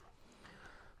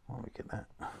while we get that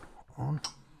on.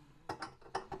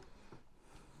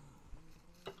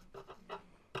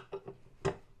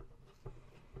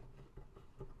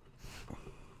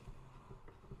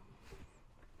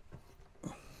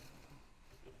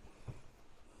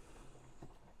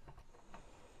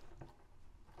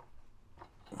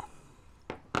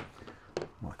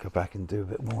 Might go back and do a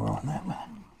bit more on that, man.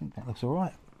 I think that looks all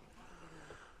right.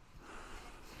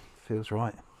 Feels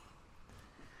right.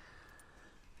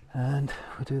 And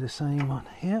we'll do the same one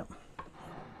here.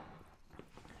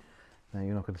 Now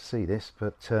you're not going to see this,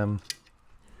 but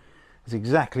it's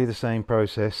exactly the same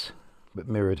process but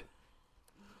mirrored.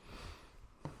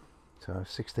 So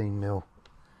 16mm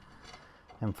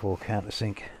M4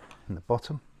 countersink in the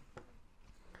bottom.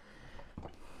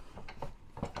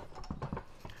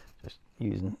 Just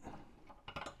using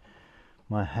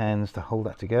my hands to hold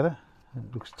that together.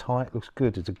 It looks tight, looks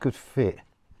good, it's a good fit,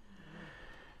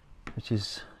 which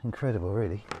is incredible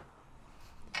really.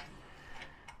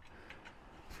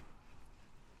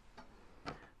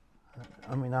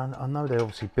 I mean, I know they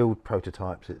obviously build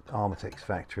prototypes at Armortek's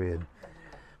factory and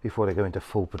before they go into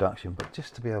full production, but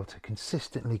just to be able to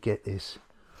consistently get this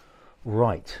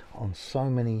right on so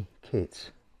many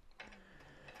kits,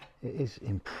 it is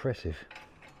impressive.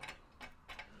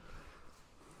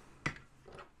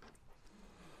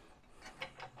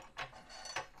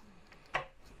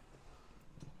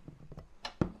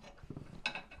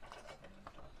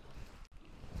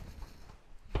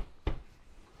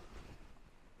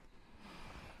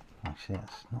 Actually,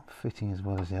 that's not fitting as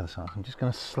well as the other side. I'm just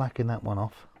going to slacken that one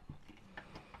off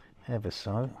ever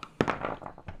so.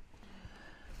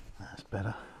 That's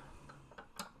better.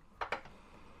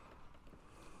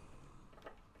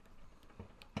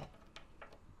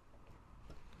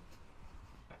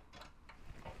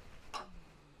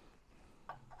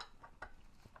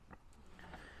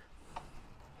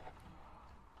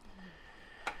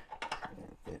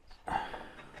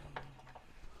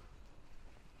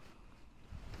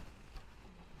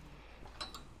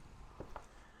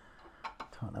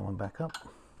 Tighten that one back up,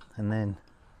 and then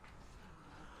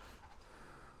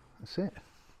that's it.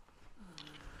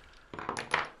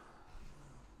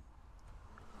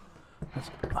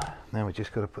 Now we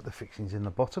just got to put the fixings in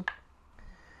the bottom,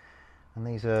 and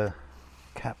these are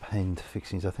cap end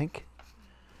fixings, I think.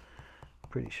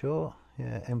 Pretty sure,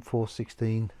 yeah,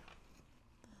 M416.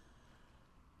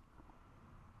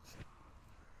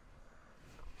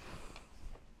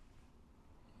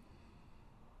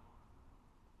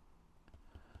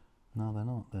 No, they're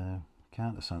not. They're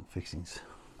countersunk fixings.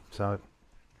 So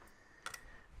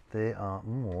there are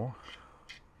more.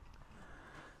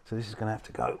 So this is going to have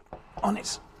to go on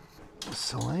its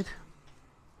side.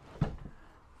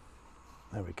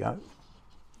 There we go.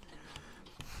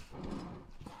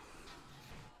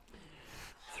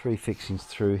 3 fixings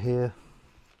through here,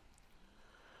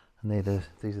 and these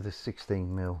are the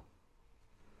 16mm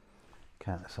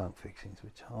countersunk fixings,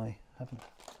 which I haven't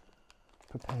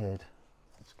prepared.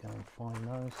 Let's go and find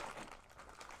those.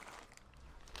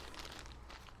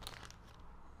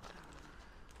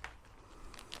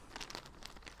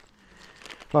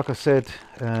 Like I said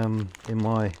in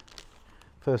my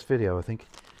first video, I think,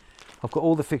 I've got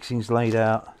all the fixings laid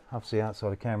out, obviously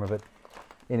outside the camera, but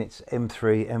in its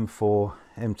M3, M4,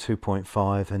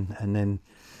 M2.5 and then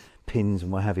pins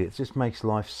and what have you. It just makes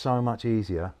life so much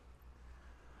easier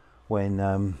when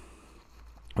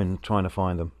trying to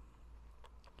find them.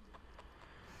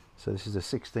 So this is a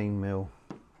 16mm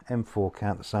M4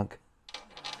 countersunk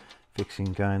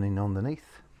fixing going in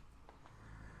underneath,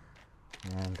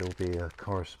 and there'll be a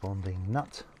corresponding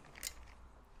nut,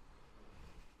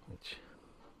 which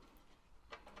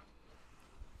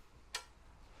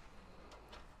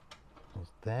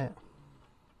there.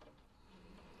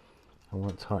 I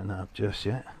won't tighten that up just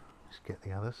yet. Let's get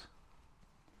the others.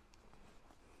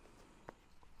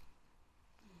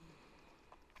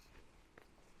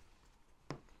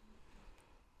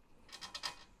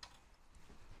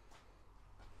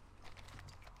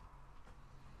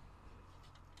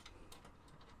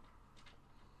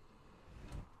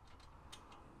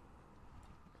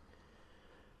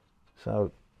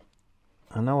 So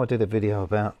I know I did a video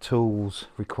about tools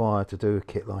required to do a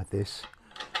kit like this.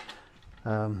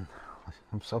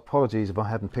 So apologies if I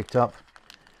hadn't picked up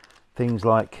things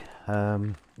like a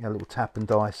little tap and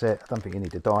die set. I don't think you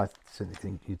need a die, I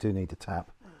think you do need a tap.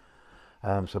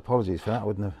 So apologies for that, I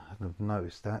wouldn't have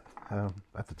noticed that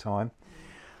at the time.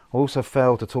 I also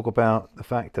failed to talk about the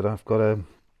fact that I've got a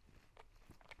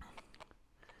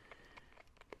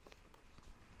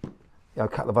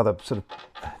couple of other sort of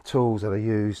tools that are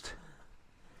used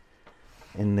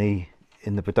in the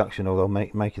production, although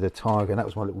make it a Tiger, and that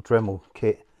was my little Dremel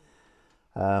kit.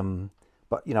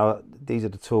 But you know, these are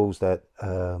the tools that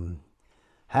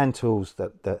hand tools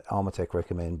that Armortek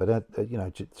recommend, but you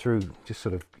know, through just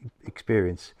sort of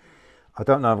experience, I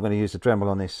don't know if I'm going to use the Dremel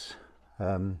on this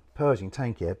Pershing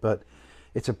tank yet, but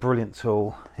it's a brilliant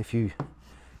tool. If you're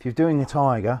doing a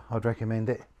Tiger, I'd recommend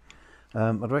it.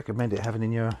 I'd recommend it having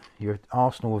in your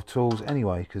arsenal of tools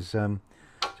anyway, because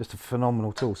just a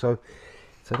phenomenal tool. So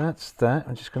that's that.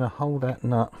 I'm just going to hold that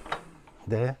nut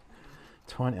there,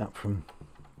 tighten it up from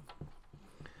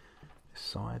this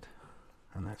side,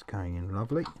 and that's going in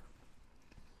lovely.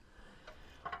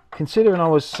 Considering I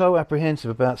was so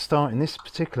apprehensive about starting this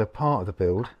particular part of the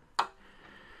build,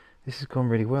 this has gone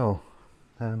really well.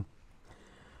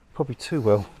 Probably too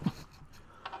well.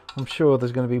 I'm sure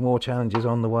there's going to be more challenges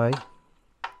on the way.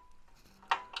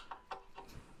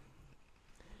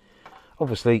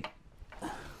 Obviously,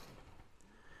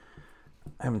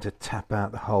 having to tap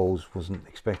out the holes wasn't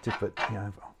expected, but you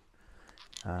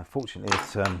know, fortunately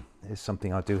it's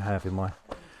something I do have in my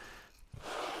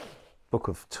book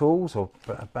of tools, or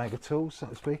a bag of tools, so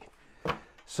to speak.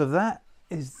 So that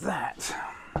is that.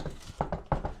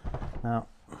 Now,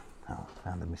 oh,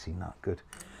 found the missing nut. Good.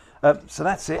 So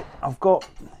that's it. I've got,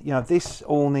 you know, this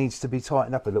all needs to be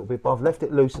tightened up a little bit, but I've left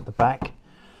it loose at the back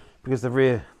because the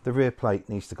rear plate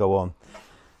needs to go on.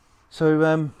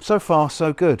 So so far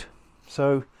so good.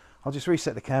 So I'll just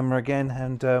reset the camera again,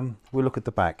 and we'll look at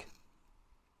the back.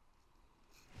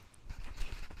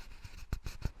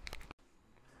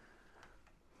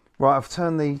 Right, I've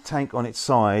turned the tank on its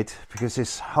side because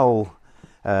this hull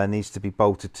needs to be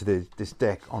bolted to this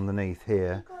deck underneath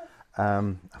here.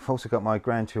 I've also got my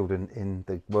grandchildren in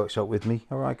the workshop with me.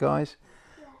 All right, guys.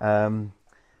 So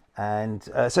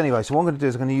anyway, so what I'm going to do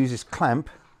is I'm going to use this clamp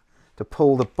to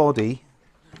pull the body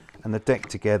and the deck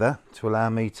together to allow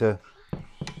me to.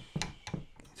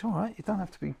 It's all right. You don't have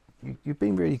to be. You've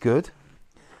been really good.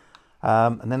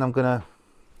 And then I'm going to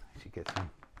actually get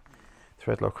some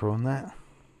thread locker on that.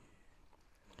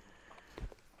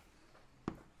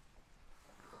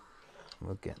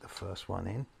 We'll get the first one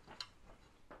in.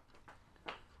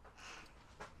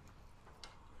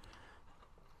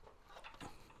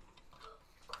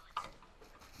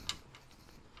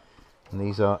 And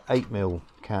these are 8mm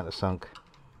countersunk.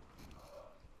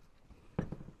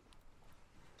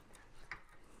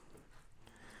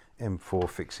 M4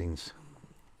 fixings.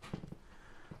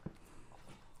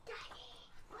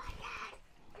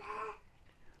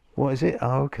 What is it?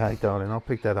 Oh, okay, darling, I'll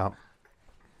pick that up.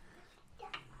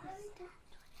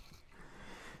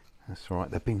 That's all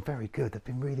right. They've been very good. They've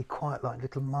been really quiet, like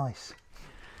little mice.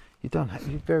 You're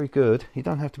very good. You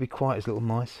don't have to be quiet as little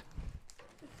mice.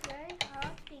 It's very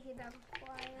hard to be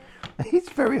unquiet. It's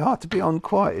very hard to be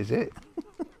unquiet, is it?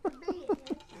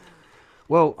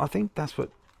 Well, I think that's what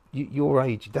your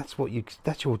age. That's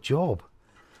your job.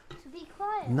 To be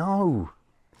quiet. No,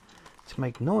 to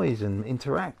make noise and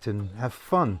interact and have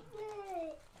fun.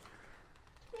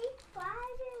 Be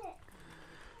quiet.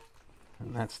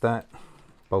 And that's that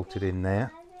bolted in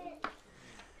there.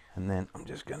 And then I'm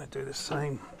just going to do the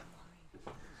same.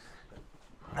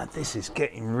 And this is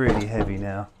getting really heavy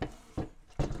now.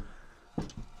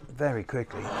 Very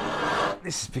quickly.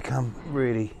 This has become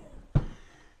really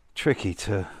tricky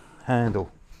to handle.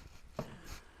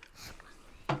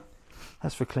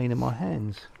 That's for cleaning my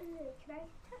hands. Can I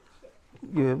touch it?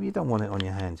 Yeah, you don't want it on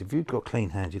your hands. If you've got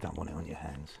clean hands, you don't want it on your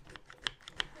hands.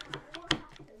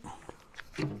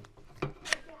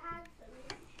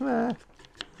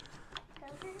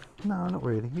 No, not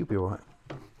really. You'll be alright.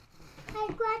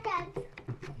 Hey, Granddad.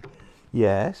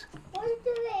 Yes? What are you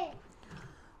doing?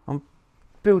 I'm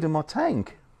building my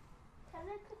tank. Can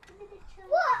I put the miniature?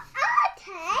 What?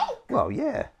 Our tank? Well,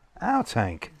 yeah. Our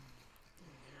tank.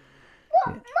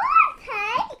 What, my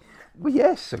tank? Well,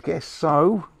 yes, I guess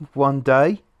so. One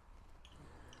day.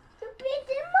 You're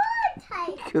building my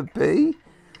tank. Could be.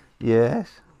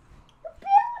 Yes. You're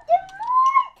building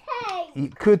my tank.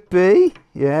 It could be.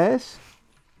 Yes.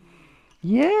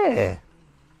 Yeah.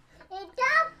 It's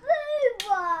that blue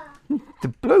one. The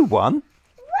blue one. Wait,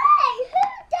 who's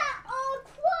that old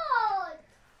quad?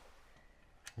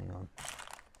 Hang on.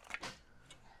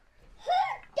 Who's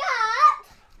that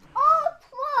old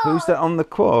quad? Who's that on the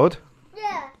quad?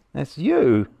 Yeah. That's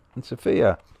you and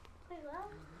Sophia.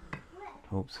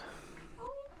 Oops.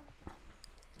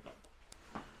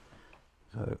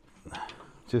 So,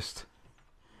 just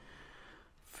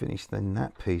finish then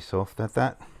that piece off.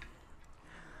 That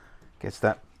gets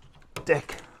that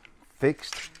deck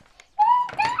fixed,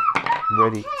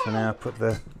 ready to now put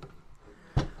the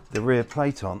rear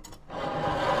plate on.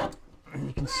 And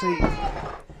you can see. Wait,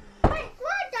 Mother,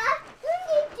 you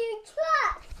need to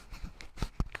truck.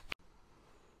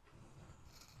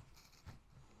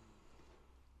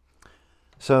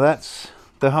 So that's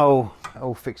the whole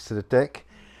all fixed to the deck.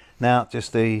 Now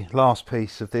just the last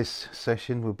piece of this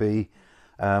session will be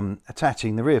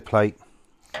attaching the rear plate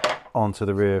onto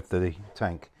the rear of the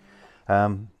tank.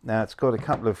 Now it's got a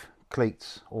couple of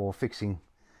cleats or fixing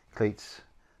cleats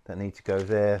that need to go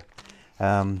there.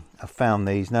 I found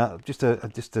these. Now just a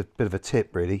bit of a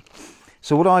tip really.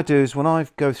 So what I do is when I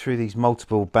go through these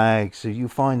multiple bags, so you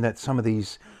find that some of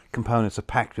these components are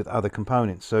packed with other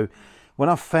components. So when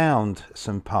I've found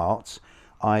some parts,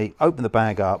 I open the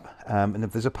bag up, and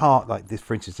if there's a part like this,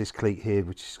 for instance, this cleat here,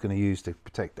 which is going to use to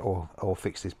protect or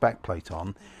fix this back plate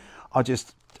on, I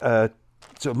just sort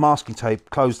of masking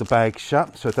tape close the bag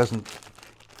shut so it doesn't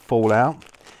fall out,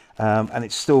 and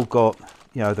it's still got,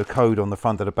 you know, the code on the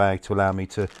front of the bag to allow me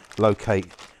to locate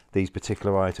these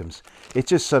particular items. It's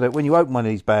just so that when you open one of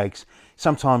these bags,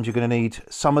 sometimes you're going to need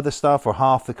some of the stuff or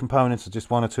half the components or just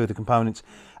one or two of the components.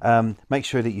 Make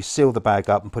sure that you seal the bag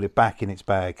up and put it back in its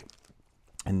bag.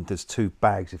 And there's two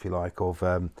bags, if you like, of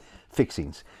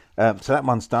fixings. So that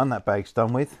one's done, that bag's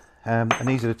done with. And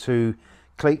these are the two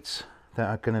cleats that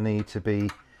are going to need to be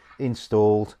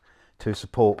installed to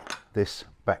support this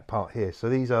back part here. So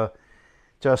these are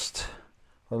just,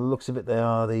 by the looks of it, they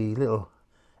are the little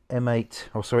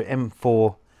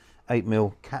M4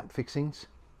 8mm cap fixings.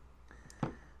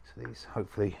 So these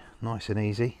hopefully nice and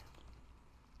easy.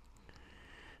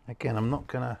 Again, I'm not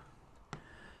going to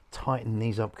tighten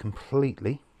these up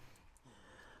completely,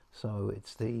 so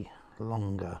it's the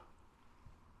longer,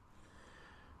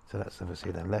 so that's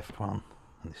obviously the left one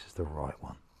and this is the right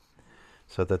one,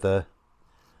 so that the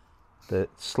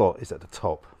slot is at the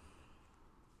top.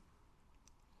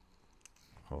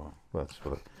 Oh, well, that's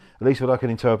what at least what I can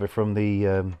interpret from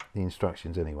the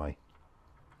instructions anyway.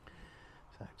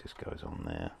 So it just goes on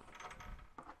there.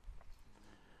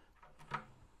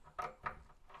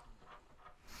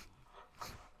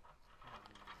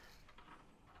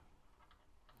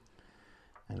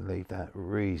 And leave that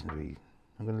reasonably.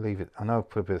 I'm going to leave it. I know I'll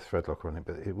put a bit of thread locker on it,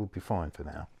 but it will be fine for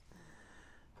now.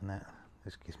 And that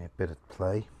just gives me a bit of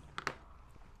play.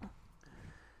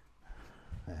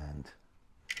 And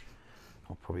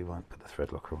I probably won't put the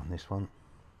thread locker on this one.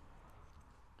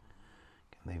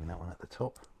 Leaving that one at the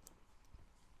top.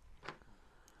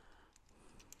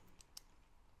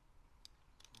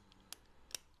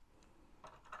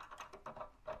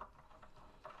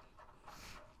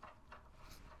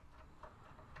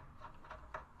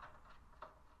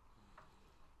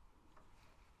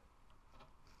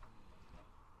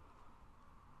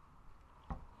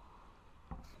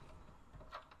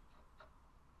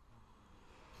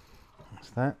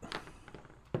 That.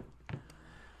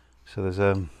 So there's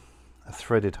a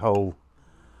threaded hole.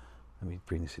 Let me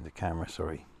bring this into camera,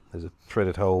 sorry. There's a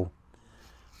threaded hole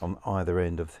on either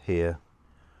end of here,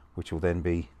 which will then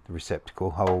be the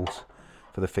receptacle holes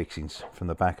for the fixings from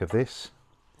the back of this.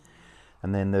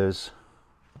 And then there's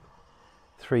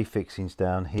 3 fixings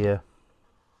down here.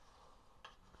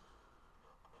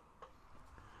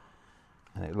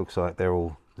 And it looks like they're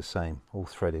all the same, all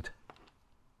threaded.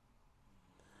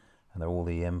 And they're all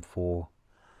the M4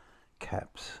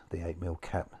 caps, the 8mm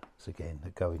caps again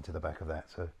that go into the back of that,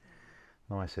 so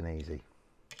nice and easy.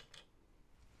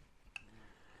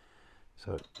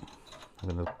 So I'm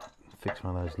going to fix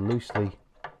one of those loosely,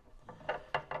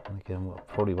 and again I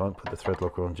probably won't put the thread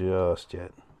locker on just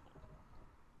yet.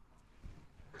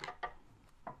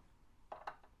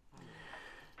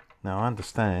 Now I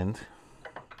understand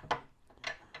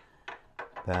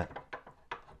that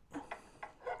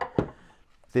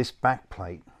this back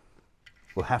plate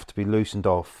will have to be loosened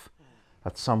off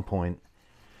at some point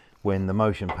when the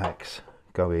motion packs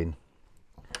go in,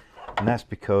 and that's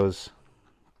because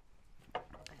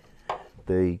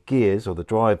the gears, or the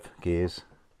drive gears,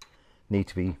 need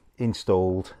to be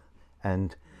installed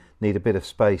and need a bit of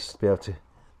space to be able to.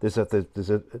 There's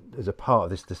a part of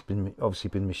this that's obviously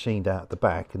been machined out at the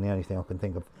back, and the only thing I can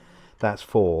think of that's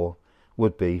for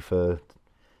would be to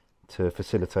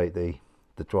facilitate the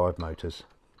drive motors.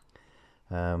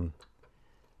 And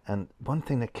one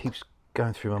thing that keeps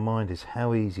going through my mind is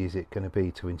how easy is it going to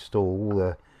be to install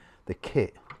all the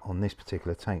kit on this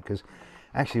particular tank, because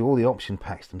actually all the option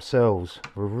packs themselves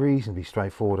were reasonably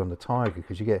straightforward on the Tiger,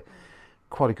 because you get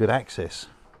quite a good access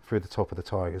through the top of the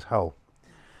Tiger's hull.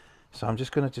 So I'm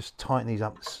just going to tighten these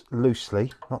up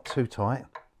loosely, not too tight,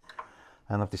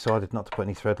 and I've decided not to put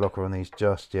any thread locker on these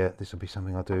just yet. This will be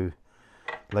something I'll do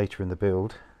later in the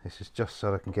build. This is just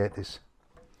so I can get this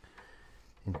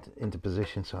into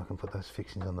position so I can put those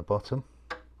fixings on the bottom.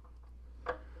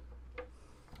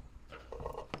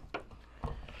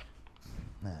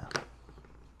 Now,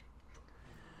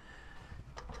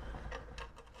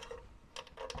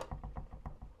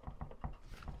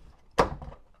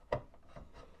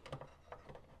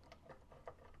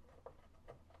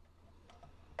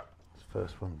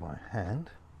 first one by hand.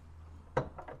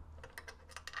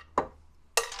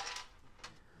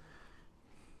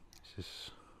 This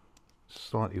is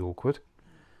slightly awkward.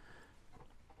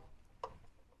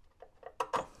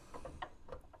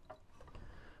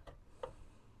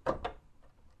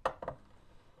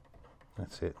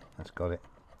 That's it, that's got it.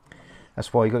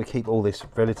 That's why you've got to keep all this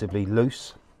relatively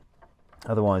loose.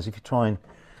 Otherwise, if you try and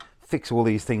fix all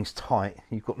these things tight,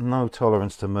 you've got no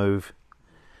tolerance to move,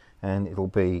 and it'll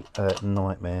be a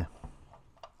nightmare.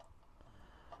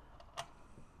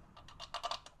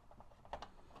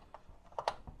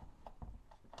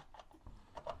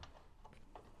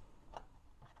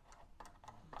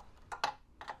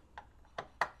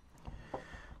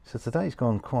 So today's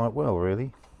gone quite well,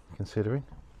 really, considering.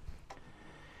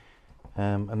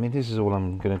 I mean, this is all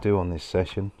I'm going to do on this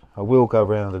session. I will go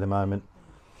around in a moment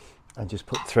and just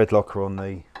put thread locker on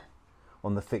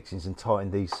the fixings and tighten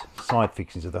these side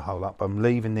fixings of the hull up. I'm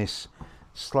leaving this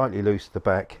slightly loose at the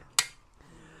back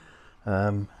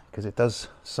because it does,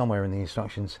 somewhere in the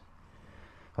instructions,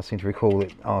 I seem to recall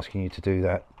it asking you to do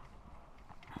that,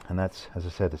 and that's, as I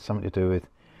said, it's something to do with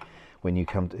when you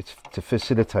come to, it's to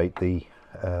facilitate the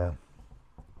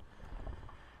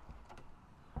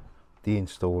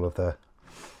install of the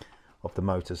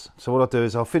motors. So what I'll do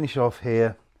is I'll finish off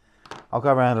here, I'll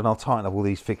go around and I'll tighten up all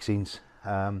these fixings,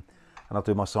 and I'll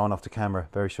do my sign off to camera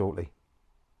very shortly.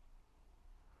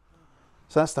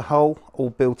 So that's the hull all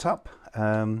built up.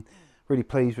 Really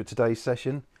pleased with today's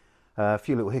session. A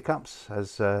few little hiccups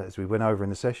as we went over in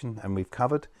the session, and we've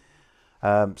covered.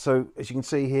 So as you can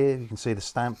see here, you can see the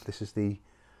stamp. This is the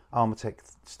Armortek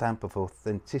stamp of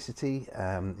authenticity.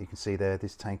 You can see there,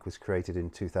 this tank was created in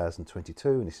 2022,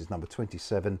 and this is number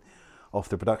 27 off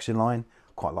the production line.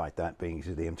 Quite like that, being this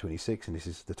is the M26 and this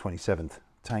is the 27th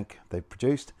tank they've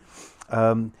produced.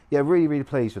 Yeah, really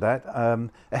pleased with that.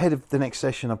 Ahead of the next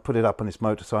session, I've put it up on this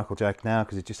motorcycle jack now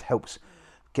because it just helps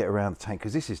get around the tank,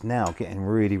 because this is now getting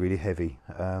really heavy.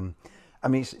 I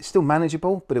mean, it's still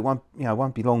manageable, but it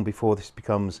won't be long before this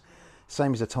becomes,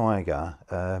 same as a Tiger,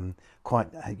 quite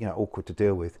awkward to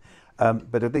deal with.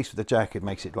 But at least with the jack, it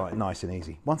makes it like nice and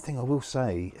easy. One thing I will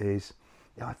say is,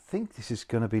 I think this is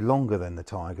going to be longer than the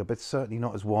Tiger, but certainly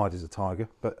not as wide as the Tiger,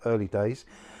 but early days.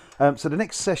 So the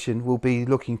next session we'll be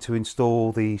looking to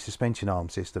install the suspension arm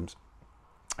systems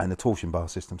and the torsion bar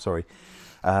system, sorry,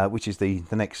 which is the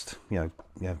next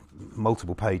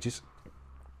multiple pages.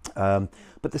 But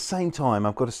at the same time,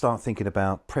 I've got to start thinking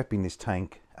about prepping this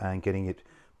tank and getting it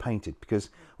painted, because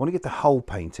I want to get the hull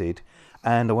painted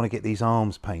and I want to get these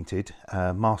arms painted,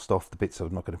 masked off the bits that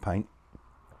I'm not going to paint,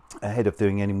 ahead of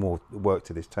doing any more work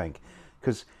to this tank,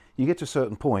 because you get to a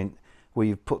certain point where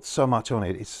you've put so much on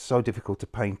it, it's so difficult to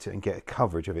paint it and get a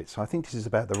coverage of it. So I think this is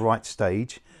about the right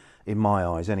stage, in my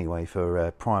eyes anyway,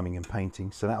 for priming and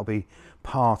painting. So that'll be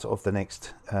part of the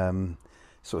next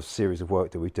sort of series of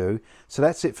work that we do. So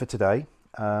that's it for today.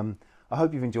 I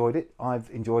hope you've enjoyed it. I've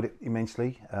enjoyed it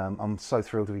immensely. I'm so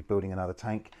thrilled to be building another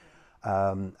tank.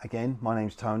 Again, my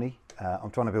name's Tony.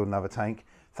 I'm trying to build another tank.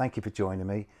 Thank you for joining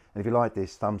me. And if you like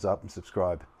this, thumbs up and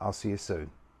subscribe. I'll see you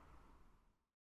soon.